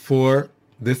goes for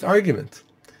this argument.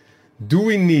 Do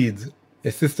we need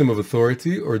a system of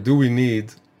authority, or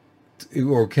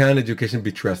can education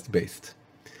be trust-based?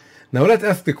 Now let's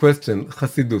ask the question,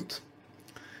 Chassidut.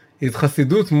 Is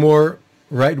Chassidut more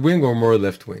right-wing or more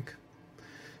left-wing?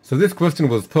 So this question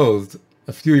was posed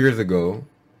a few years ago,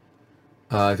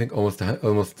 I think almost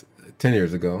 10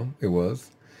 years ago it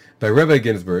was, by Rabbi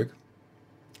Ginsburg,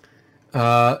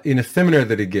 in a seminar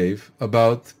that he gave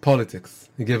about politics.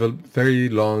 He gave a very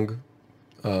long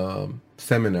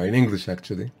seminar, in English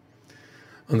actually,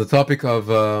 on the topic of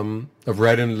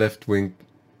right and left-wing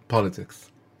politics.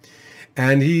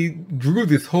 And he drew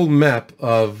this whole map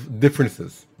of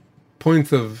differences,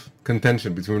 points of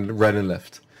contention between right and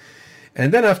left.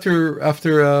 And then after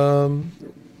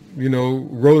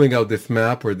rolling out this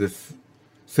map or this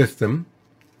system,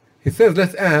 he says,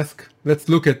 let's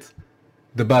look at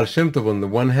the Baal Shem Tov on the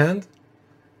one hand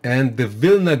and the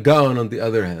Vilna Gaon on the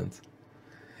other hand.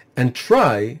 And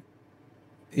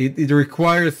it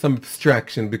requires some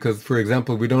abstraction because, for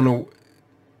example, we don't know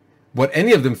what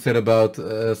any of them said about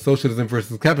socialism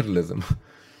versus capitalism.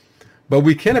 But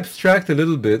we can abstract a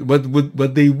little bit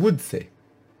what they would say.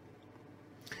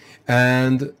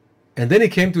 And then he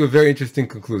came to a very interesting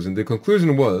conclusion. The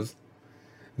conclusion was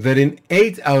that in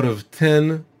 8 out of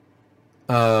 10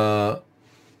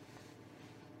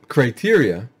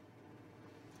 criteria,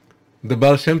 the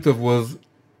Baal Shem Tov was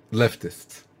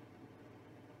leftist.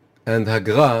 And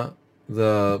Hagra,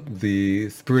 the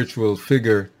spiritual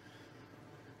figure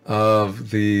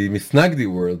of the Misnagdi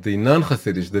world, the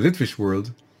non-Hasidish, the Litvish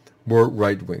world, were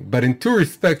right-wing. But in 2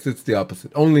 respects, it's the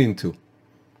opposite. Only in 2.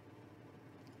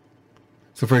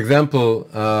 So, for example,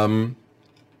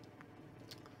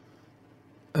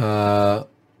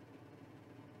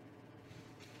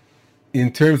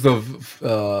 in terms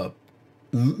of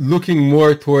looking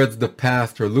more towards the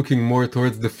past or looking more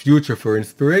towards the future for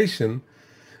inspiration,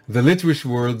 the Litvish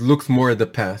world looks more at the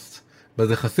past, but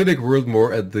the Hasidic world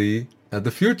more at the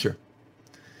future.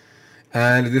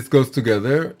 And this goes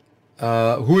together.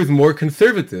 Who is more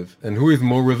conservative and who is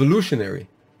more revolutionary?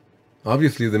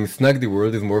 Obviously, the Misnagdi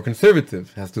world is more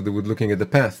conservative, has to do with looking at the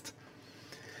past.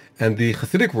 And the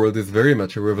Hasidic world is very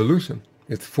much a revolution.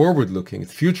 It's forward-looking,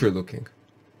 it's future-looking.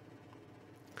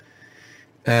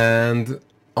 And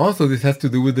also this has to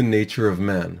do with the nature of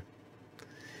man.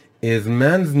 Is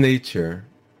man's nature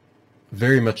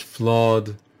very much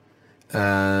flawed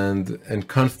and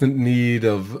constant need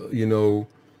of,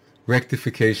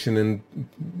 rectification and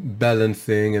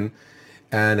balancing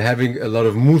and having a lot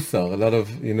of musar, a lot of,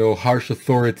 harsh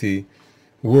authority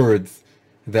words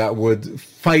that would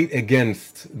fight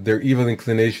against their evil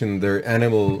inclination, their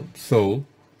animal soul?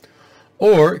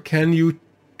 Or can you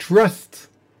trust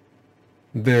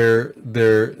their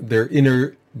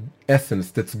inner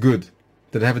essence that's good,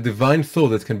 that have a divine soul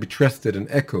that can be trusted and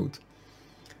echoed?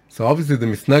 So obviously the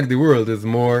Misnagdi world is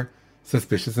more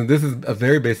suspicious, and this is a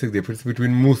very basic difference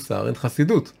between Musar and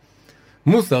Chassidut.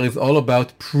 Musar is all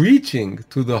about preaching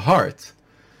to the heart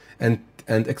and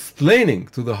explaining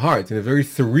to the heart in a very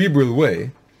cerebral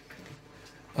way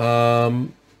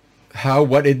how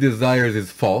what it desires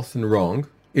is false and wrong.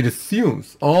 It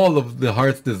assumes all of the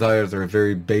heart's desires are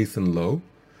very base and low,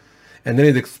 and then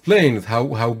it explains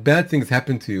how bad things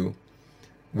happen to you,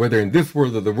 whether in this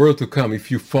world or the world to come, if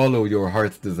you follow your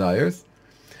heart's desires.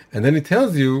 And then it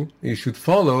tells you should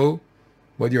follow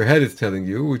what your head is telling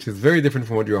you, which is very different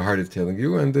from what your heart is telling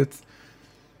you, and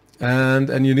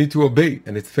you need to obey.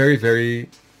 And it's very, very,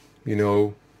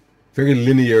 very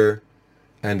linear,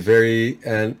 and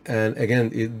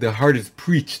again, the heart is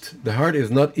preached. The heart is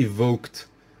not evoked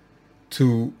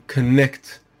to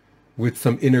connect with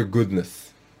some inner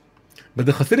goodness. But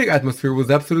the Hasidic atmosphere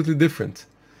was absolutely different.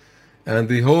 And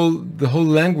the whole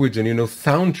language and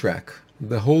soundtrack,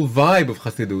 the whole vibe of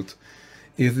Hasidut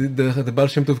is the Baal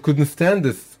Shem Tov couldn't stand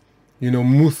this,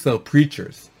 Musar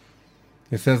preachers.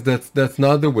 He says that's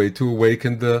not the way to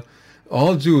awaken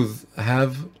all Jews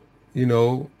have,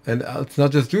 and it's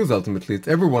not just Jews ultimately, it's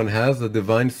everyone has a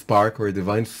divine spark or a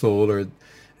divine soul or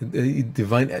a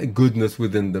divine goodness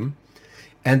within them.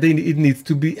 and it needs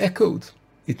to be echoed.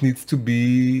 It needs to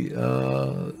be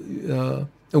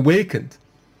awakened,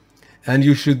 and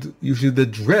you should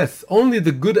address only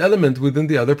the good element within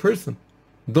the other person.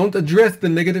 Don't address the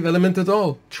negative element at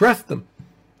all. Trust them,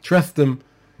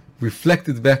 reflect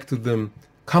it back to them,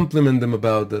 compliment them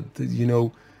about that.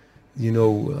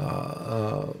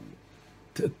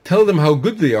 Tell them how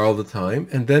good they are all the time,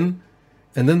 and then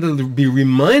they'll be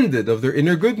reminded of their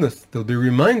inner goodness. They'll be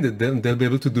reminded, then they'll be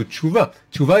able to do tshuva.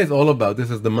 Tshuva is all about, this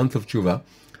is the month of tshuva.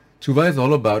 Tshuva is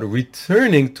all about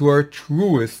returning to our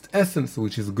truest essence,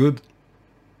 which is good.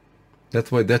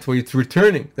 That's why it's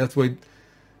returning. That's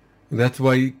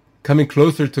why coming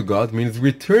closer to God means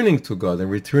returning to God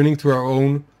and returning to our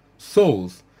own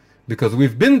souls. Because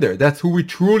we've been there. That's who we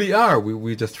truly are.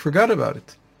 We just forgot about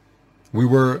it. We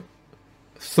were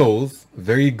souls,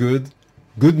 very good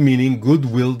meaning,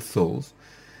 good-willed souls.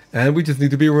 And we just need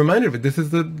to be reminded of it. This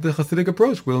is the Hasidic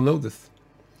approach. We'll know this.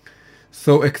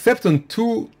 So, except on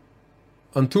two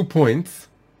points,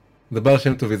 the Baal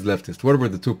Shem Tov is leftist. What were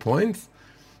the 2 points?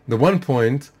 The one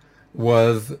point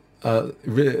was,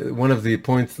 one of the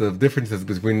points of differences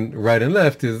between right and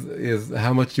left is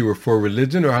how much you were for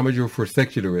religion or how much you were for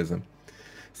secularism.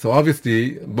 So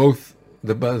obviously, both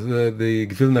the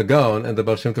Vilna Gaon and the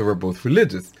Baal Shem Tov are both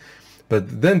religious.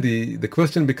 But then the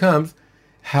question becomes,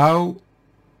 how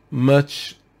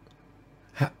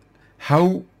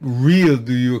real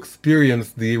do you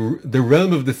experience the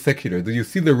realm of the secular? Do you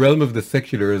see the realm of the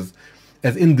secular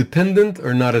as independent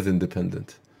or not as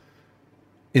independent?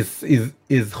 Is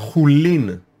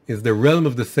chulin, is the realm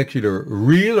of the secular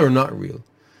real or not real?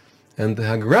 And the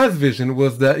Hagra's vision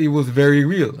was that it was very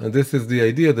real, and this is the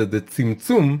idea that the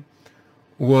tzimtzum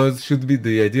should be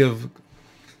the idea of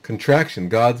contraction.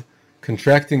 God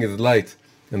contracting his light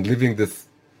and leaving this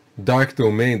dark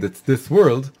domain that's this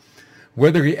world,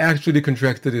 whether he actually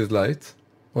contracted his light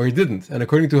or he didn't. And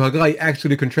according to Hagra, he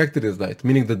actually contracted his light,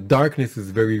 meaning the darkness is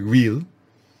very real,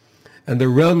 and the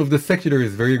realm of the secular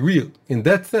is very real. In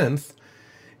that sense,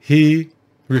 he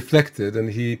reflected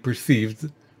and he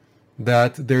perceived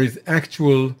that there is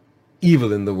actual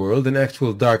evil in the world and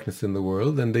actual darkness in the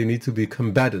world, and they need to be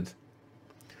combated.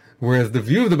 Whereas the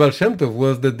view of the Baal Shem Tov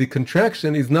was that the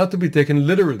contraction is not to be taken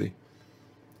literally.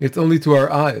 It's only to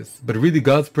our eyes. But really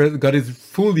God is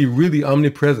fully, really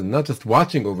omnipresent, not just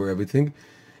watching over everything.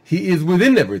 He is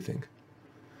within everything.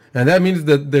 And that means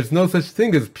that there's no such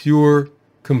thing as pure,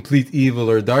 complete evil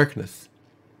or darkness.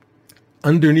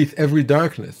 Underneath every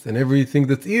darkness and everything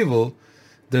that's evil,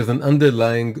 there's an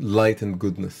underlying light and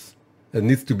goodness that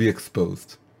needs to be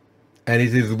exposed. And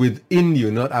it is within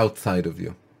you, not outside of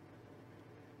you.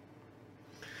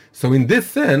 So in this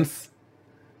sense,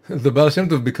 the Baal Shem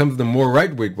Tov becomes the more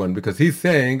right-wing one, because he's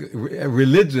saying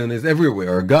religion is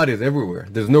everywhere, or God is everywhere.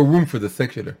 There's no room for the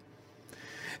secular.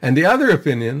 And the other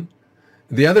opinion,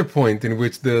 the other point in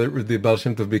which the Baal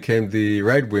Shem Tov became the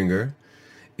right-winger,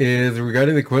 is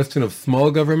regarding the question of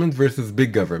small government versus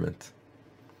big government.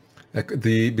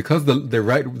 Because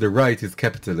the right is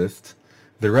capitalist,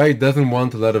 the right doesn't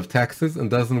want a lot of taxes and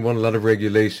doesn't want a lot of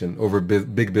regulation over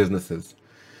big businesses.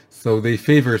 So they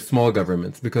favor small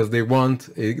governments because they want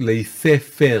a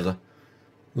laissez-faire.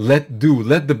 Let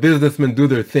the businessmen do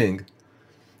their thing,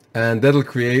 and that'll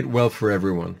create wealth for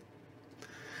everyone.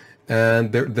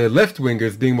 And the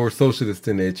left-wingers, being more socialist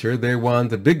in nature, they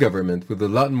want a big government with a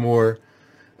lot more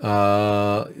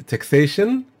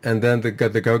taxation, and then the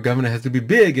government has to be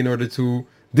big in order to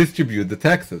distribute the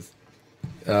taxes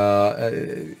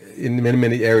in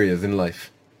many areas in life.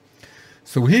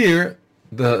 So here,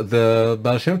 the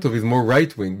Baal Shem Tov is more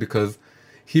right-wing because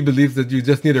he believes that you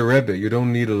just need a Rebbe. You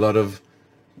don't need a lot of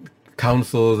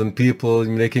councils and people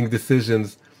making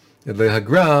decisions. The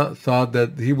Hagra thought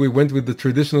that we went with the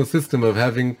traditional system of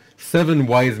having 7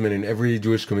 wise men in every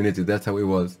Jewish community. That's how it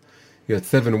was. You had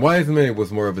 7 wise men. It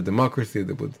was more of a democracy.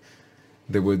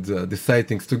 They would decide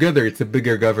things together. It's a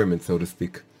bigger government, so to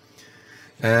speak.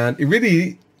 And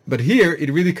but here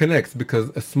it really connects, because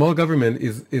a small government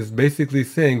is basically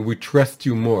saying we trust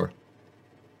you more.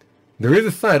 There is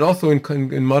a side also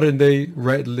in modern day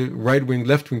right-wing,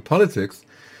 left-wing politics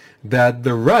that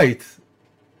the right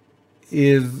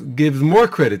gives more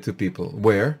credit to people,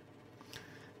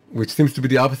 which seems to be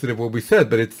the opposite of what we said,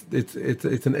 but it's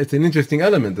an interesting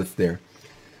element that's there.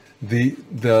 The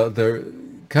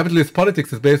capitalist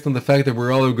politics is based on the fact that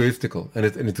we're all egoistical, and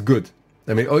it's good.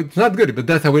 I mean, it's not good, but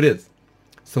that's how it is.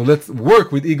 So let's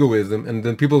work with egoism, and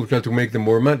then people will try to make the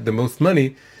most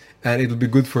money, and it'll be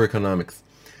good for economics.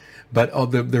 But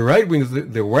the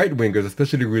right-wingers,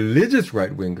 especially religious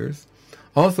right-wingers,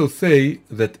 also say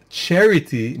that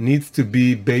charity needs to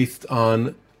be based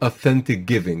on authentic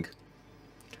giving.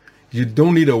 you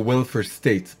don't need a welfare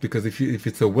state, because if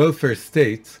it's a welfare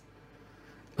state,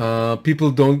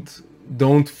 people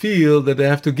don't feel that they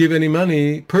have to give any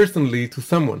money personally to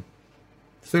someone.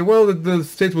 Say, well, the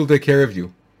state will take care of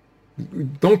you.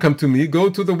 Don't come to me. Go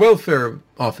to the welfare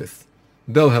office.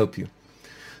 They'll help you.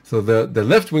 So the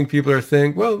left-wing people are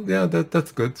saying, well, yeah,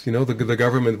 that's good. The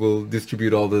government will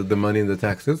distribute all the money and the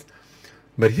taxes.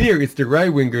 But here it's the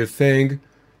right-wingers saying,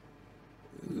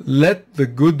 let the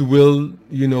goodwill,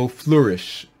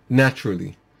 flourish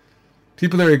naturally.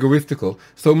 People are egoistical.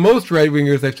 So most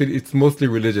right-wingers, actually, it's mostly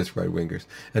religious right-wingers.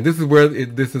 And this is where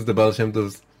this is the Baal Shem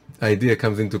Tov's idea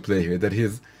comes into play here, that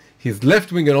he's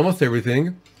left-wing in almost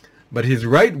everything, but he's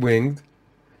right-winged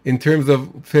in terms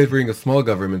of favoring a small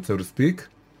government, so to speak.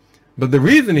 But the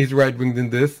reason he's right-winged in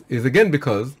this is, again,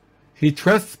 because he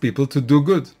trusts people to do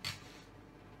good.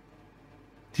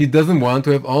 He doesn't want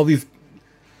to have all these,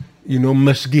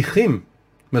 mashgichim.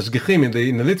 Mashgichim, in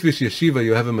the Litvish yeshiva,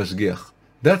 you have a mashgiach.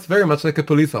 That's very much like a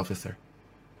police officer.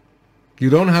 You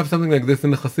don't have something like this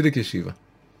in the Hasidic yeshiva.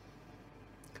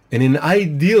 And in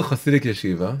ideal Hasidic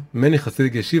yeshiva, many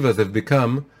Hasidic yeshivas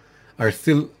are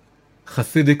still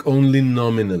Hasidic only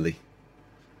nominally.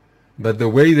 But the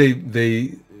way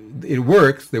they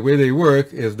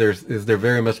work is they're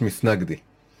very much misnagdi.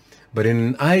 But in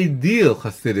an ideal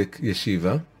Hasidic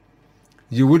yeshiva,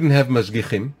 you wouldn't have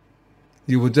mashgichim.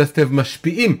 You would just have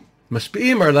mashpi'im.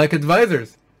 Mashpi'im are like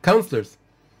advisors, counselors.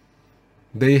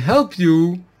 They help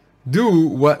you do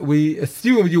what we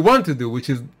assume you want to do, which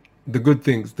is the good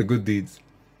things, the good deeds.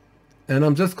 And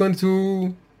I'm just going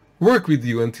to work with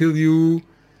you until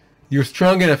you're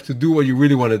strong enough to do what you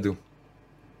really want to do.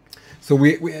 So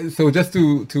just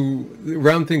to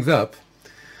round things up,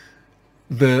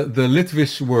 the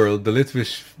Litvish world, the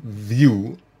Litvish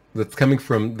view that's coming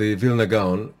from the Vilna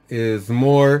Gaon is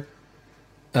more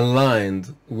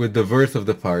aligned with the verse of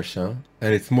the Parsha,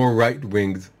 and it's more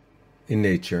right-winged in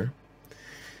nature.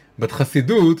 But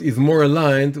Chassidut is more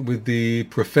aligned with the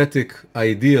prophetic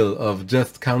ideal of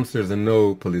just counselors and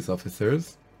no police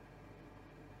officers.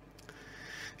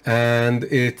 And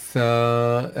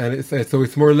so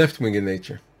it's more left-wing in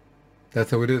nature.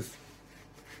 That's how it is.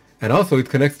 And also it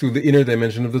connects to the inner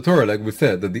dimension of the Torah, like we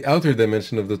said, that the outer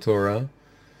dimension of the Torah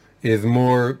is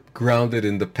more grounded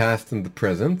in the past and the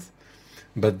present.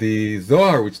 But the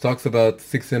Zohar, which talks about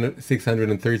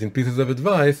 613 pieces of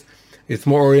advice, it's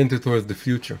more oriented towards the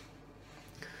future.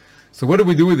 So what do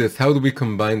we do with this? How do we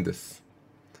combine this?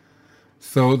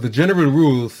 So the general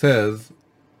rule says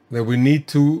that we need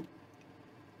to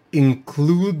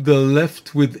include the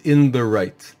left within the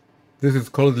right. This is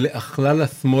called le'achlala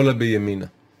smola beyemina.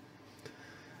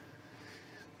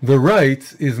 The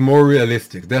right is more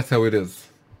realistic. That's how it is.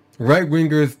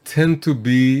 Right-wingers tend to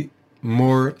be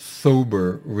more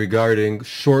sober regarding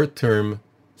short-term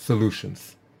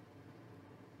solutions.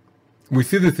 We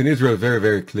see this in Israel very,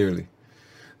 very clearly.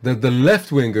 That the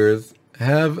left-wingers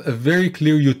have a very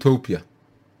clear utopia.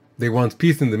 They want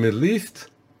peace in the Middle East,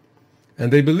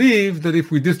 and they believe that if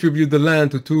we distribute the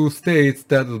land to 2 states,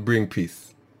 that will bring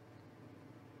peace.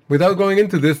 Without going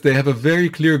into this, they have a very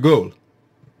clear goal.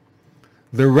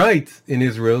 The right in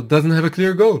Israel doesn't have a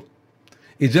clear goal.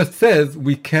 It just says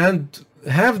we can't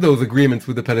have those agreements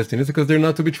with the Palestinians because they're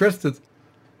not to be trusted.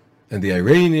 And the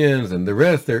Iranians and the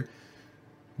rest,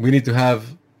 we need to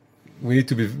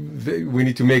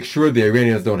make sure the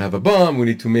Iranians don't have a bomb. We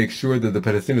need to make sure that the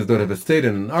Palestinians don't have a state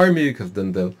and an army, because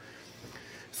then they'll...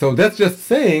 So that's just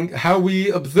saying how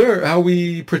we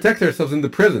protect ourselves in the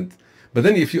present. But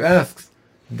then if you ask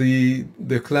the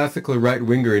classical right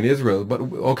winger in Israel, but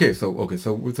so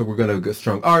we're going to have a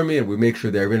strong army and we make sure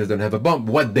the Iranians don't have a bomb.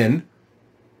 What then?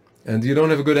 And you don't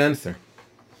have a good answer.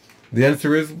 The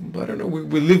answer is, I don't know,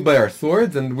 we live by our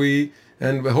swords and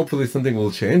hopefully something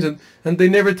will change. And they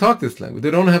never talk this language.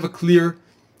 They don't have a clear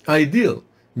ideal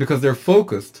because they're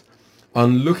focused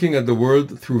on looking at the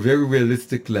world through very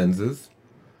realistic lenses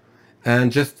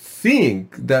and just seeing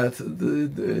that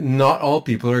not all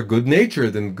people are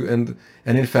good-natured and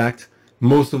in fact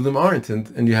most of them aren't,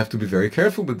 and you have to be very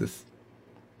careful with this.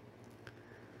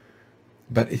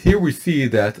 But here we see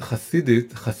that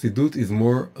Chassidut is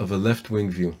more of a left-wing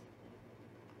view,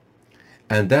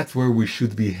 and that's where we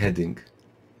should be heading,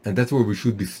 and that's where we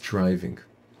should be striving.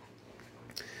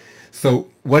 So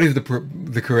what is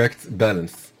the correct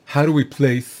balance? How do we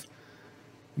place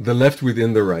the left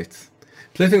within the right?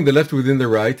 Placing the left within the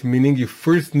right, meaning you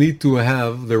first need to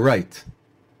have the right.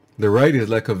 The right is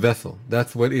like a vessel.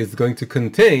 That's what is going to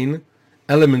contain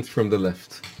elements from the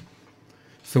left.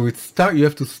 So you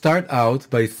have to start out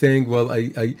by saying, well,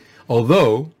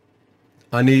 although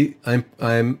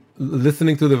I'm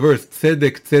listening to the verse,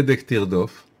 Tzedek Tzedek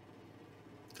Tirdof,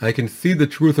 I can see the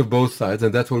truth of both sides,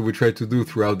 and that's what we try to do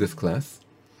throughout this class.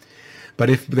 But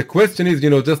if the question is,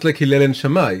 just like Hillel and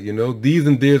Shammai, these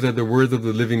and these are the words of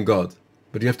the living God.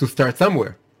 But you have to start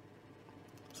somewhere.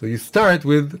 So you start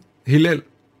with Hillel.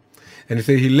 And you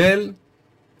say Hillel,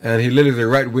 and Hillel is a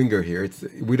right winger here.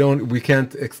 We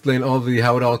can't explain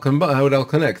how it all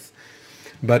connects.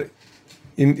 But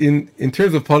in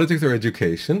terms of politics or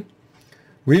education,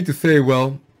 we need to say,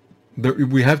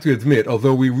 we have to admit,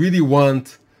 although we really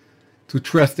want to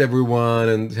trust everyone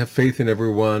and have faith in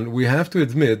everyone, we have to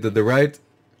admit that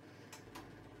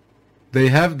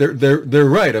they're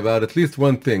right about at least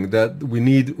one thing, that we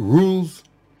need rules,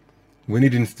 we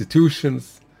need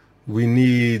institutions, we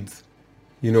need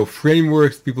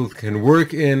frameworks people can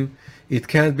work in. It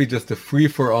can't be just a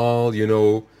free-for-all,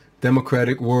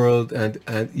 democratic world. And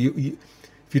if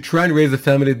you try and raise a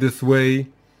family this way,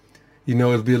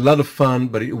 it'll be a lot of fun,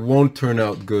 but it won't turn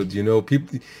out good.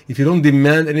 People, if you don't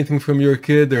demand anything from your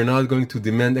kid, they're not going to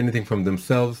demand anything from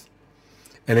themselves.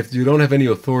 And if you don't have any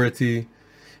authority,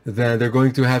 then they're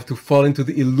going to have to fall into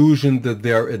the illusion that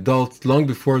they are adults long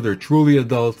before they're truly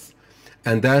adults.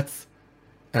 And that's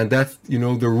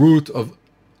the root of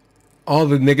all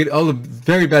the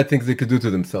very bad things they could do to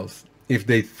themselves if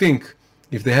they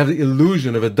have the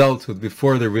illusion of adulthood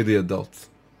before they're really adults.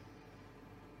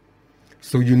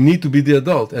 So you need to be the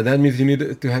adult, and that means you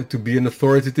need to have to be an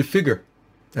authoritative figure,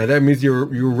 and that means you're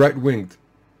right-winged.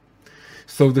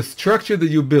 So the structure that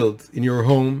you build in your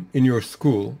home, in your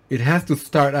school, it has to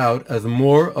start out as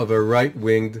more of a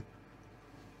right-winged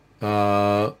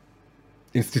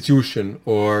institution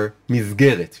or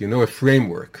misgeret, a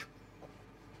framework.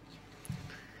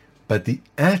 But the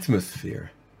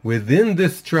atmosphere within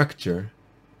this structure,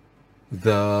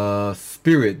 the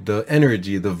spirit, the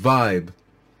energy, the vibe,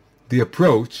 the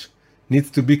approach needs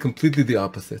to be completely the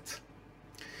opposite.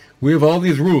 We have all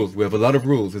these rules. We have a lot of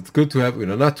rules. It's good to have,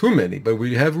 not too many, but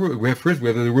we have the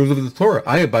rules of the Torah.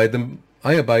 I abide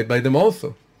by them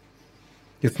also.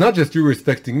 It's not just you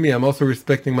respecting me. I'm also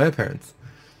respecting my parents,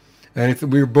 and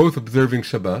we're both observing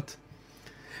Shabbat.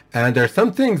 And there are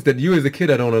some things that you as a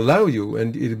kid I don't allow you,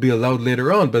 and it'll be allowed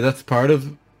later on. But that's part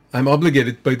of. I'm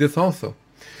obligated by this also.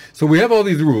 So we have all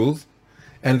these rules.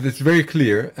 And it's very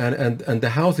clear, and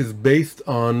the house is based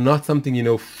on not something,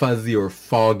 fuzzy or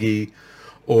foggy,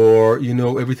 or,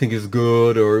 everything is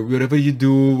good, or whatever you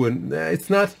do, and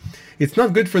it's not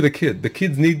good for the kid. The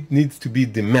kids needs to be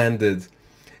demanded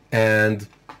and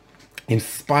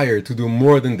inspired to do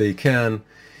more than they can,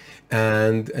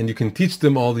 and you can teach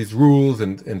them all these rules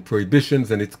and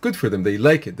prohibitions, and it's good for them. They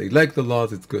like it. They like the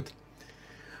laws. It's good.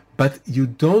 But you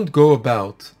don't go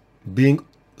about being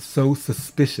so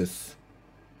suspicious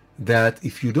that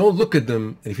if you don't look at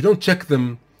them, and if you don't check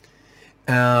them,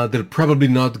 they're probably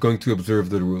not going to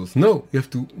observe the rules. No,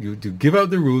 you give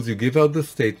out the rules, you give out the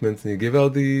statements, and you give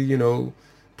out the,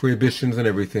 prohibitions and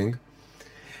everything,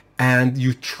 and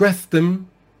you trust them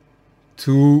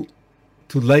to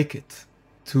like it,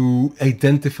 to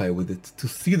identify with it, to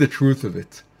see the truth of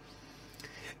it.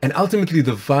 And ultimately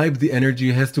the vibe, the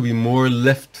energy has to be more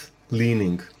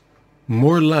left-leaning,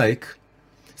 more like.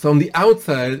 So on the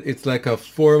outside, it's like a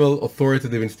formal,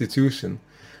 authoritative institution.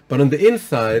 But on the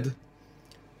inside,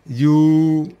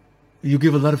 you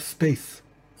give a lot of space,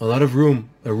 a lot of room,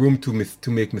 a room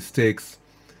to make mistakes,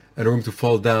 and a room to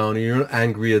fall down, and you're not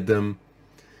angry at them.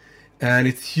 And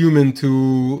it's human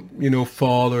to,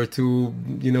 fall or to,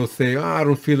 say, I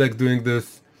don't feel like doing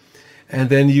this. And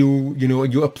then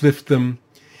you uplift them.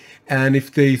 And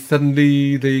if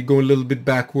they go a little bit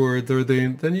backwards, or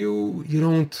then you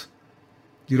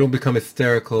don't become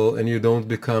hysterical, and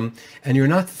you're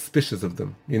not suspicious of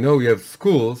them. You have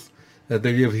schools that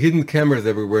you have hidden cameras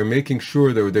everywhere, making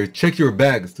sure that they check your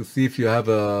bags to see if you have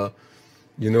a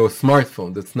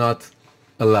smartphone that's not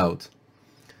allowed.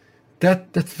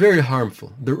 That's very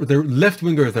harmful. The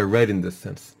left-wingers are right in this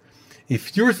sense.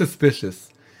 If you're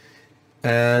suspicious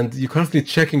and you're constantly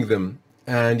checking them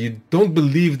and you don't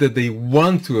believe that they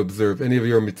want to observe any of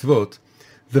your mitzvot,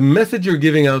 the message you're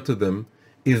giving out to them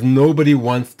is nobody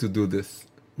wants to do this.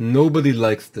 Nobody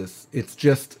likes this. It's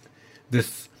just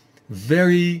this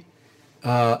very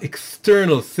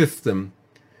external system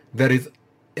that is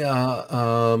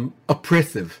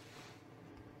oppressive.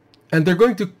 And they're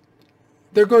going to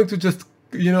just,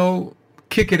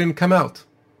 kick it and come out.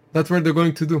 That's what they're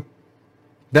going to do.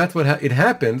 That's what it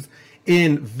happens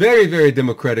in very, very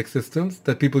democratic systems,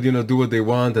 that people, do what they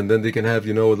want, and then they can have,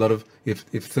 a lot of,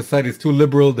 if society is too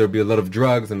liberal, there'll be a lot of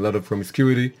drugs and a lot of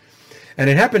promiscuity. And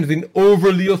it happens in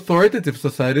overly authoritative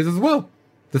societies as well.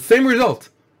 The same result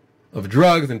of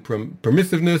drugs and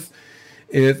permissiveness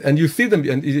is, and you see them,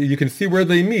 and you can see where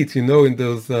they meet, in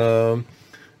those,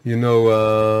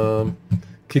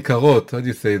 kikarot, how do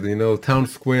you say, town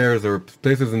squares or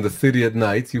places in the city at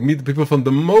night. You meet people from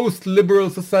the most liberal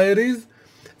societies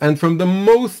and from the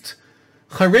most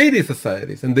Haredi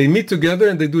societies, and they meet together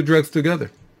and they do drugs together.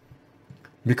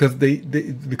 Because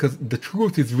because the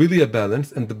truth is really a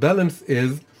balance, and the balance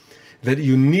is that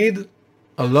you need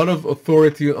a lot of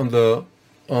authority on the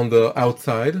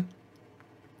outside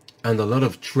and a lot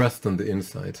of trust on the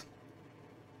inside.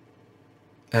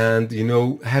 And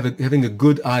having a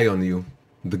good eye on you,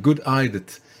 the good eye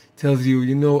that tells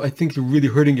you, I think you're really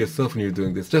hurting yourself when you're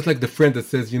doing this. Just like the friend that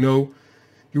says, you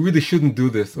really shouldn't do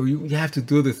this, or you have to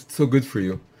do this, it's so good for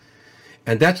you.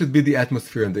 And that should be the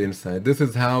atmosphere on the inside. This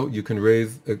is how you can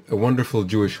raise a wonderful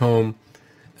Jewish home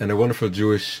and a wonderful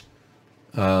Jewish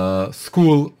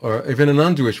school, or even a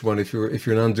non-Jewish one if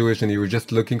you're non-Jewish and you were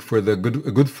just looking for a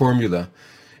good formula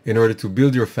in order to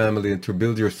build your family and to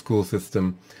build your school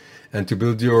system and to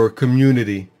build your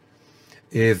community,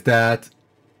 is that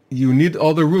you need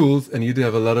all the rules, and you do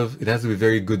have it has to be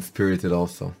very good spirited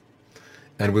also,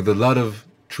 and with a lot of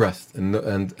trust and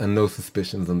no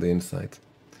suspicions on the inside.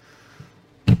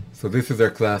 So this is our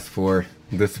class for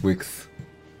this week's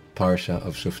Parsha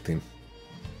of Shoftim.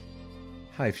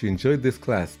 Hi, if you enjoyed this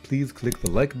class, please click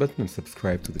the like button and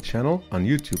subscribe to the channel. On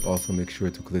YouTube, also make sure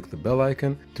to click the bell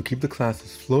icon. To keep the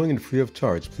classes flowing and free of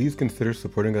charge, please consider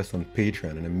supporting us on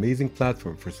Patreon, an amazing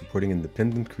platform for supporting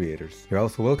independent creators. You're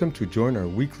also welcome to join our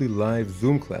weekly live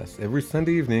Zoom class every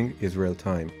Sunday evening, Israel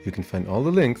time. You can find all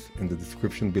the links in the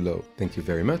description below. Thank you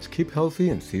very much, keep healthy,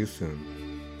 and see you soon.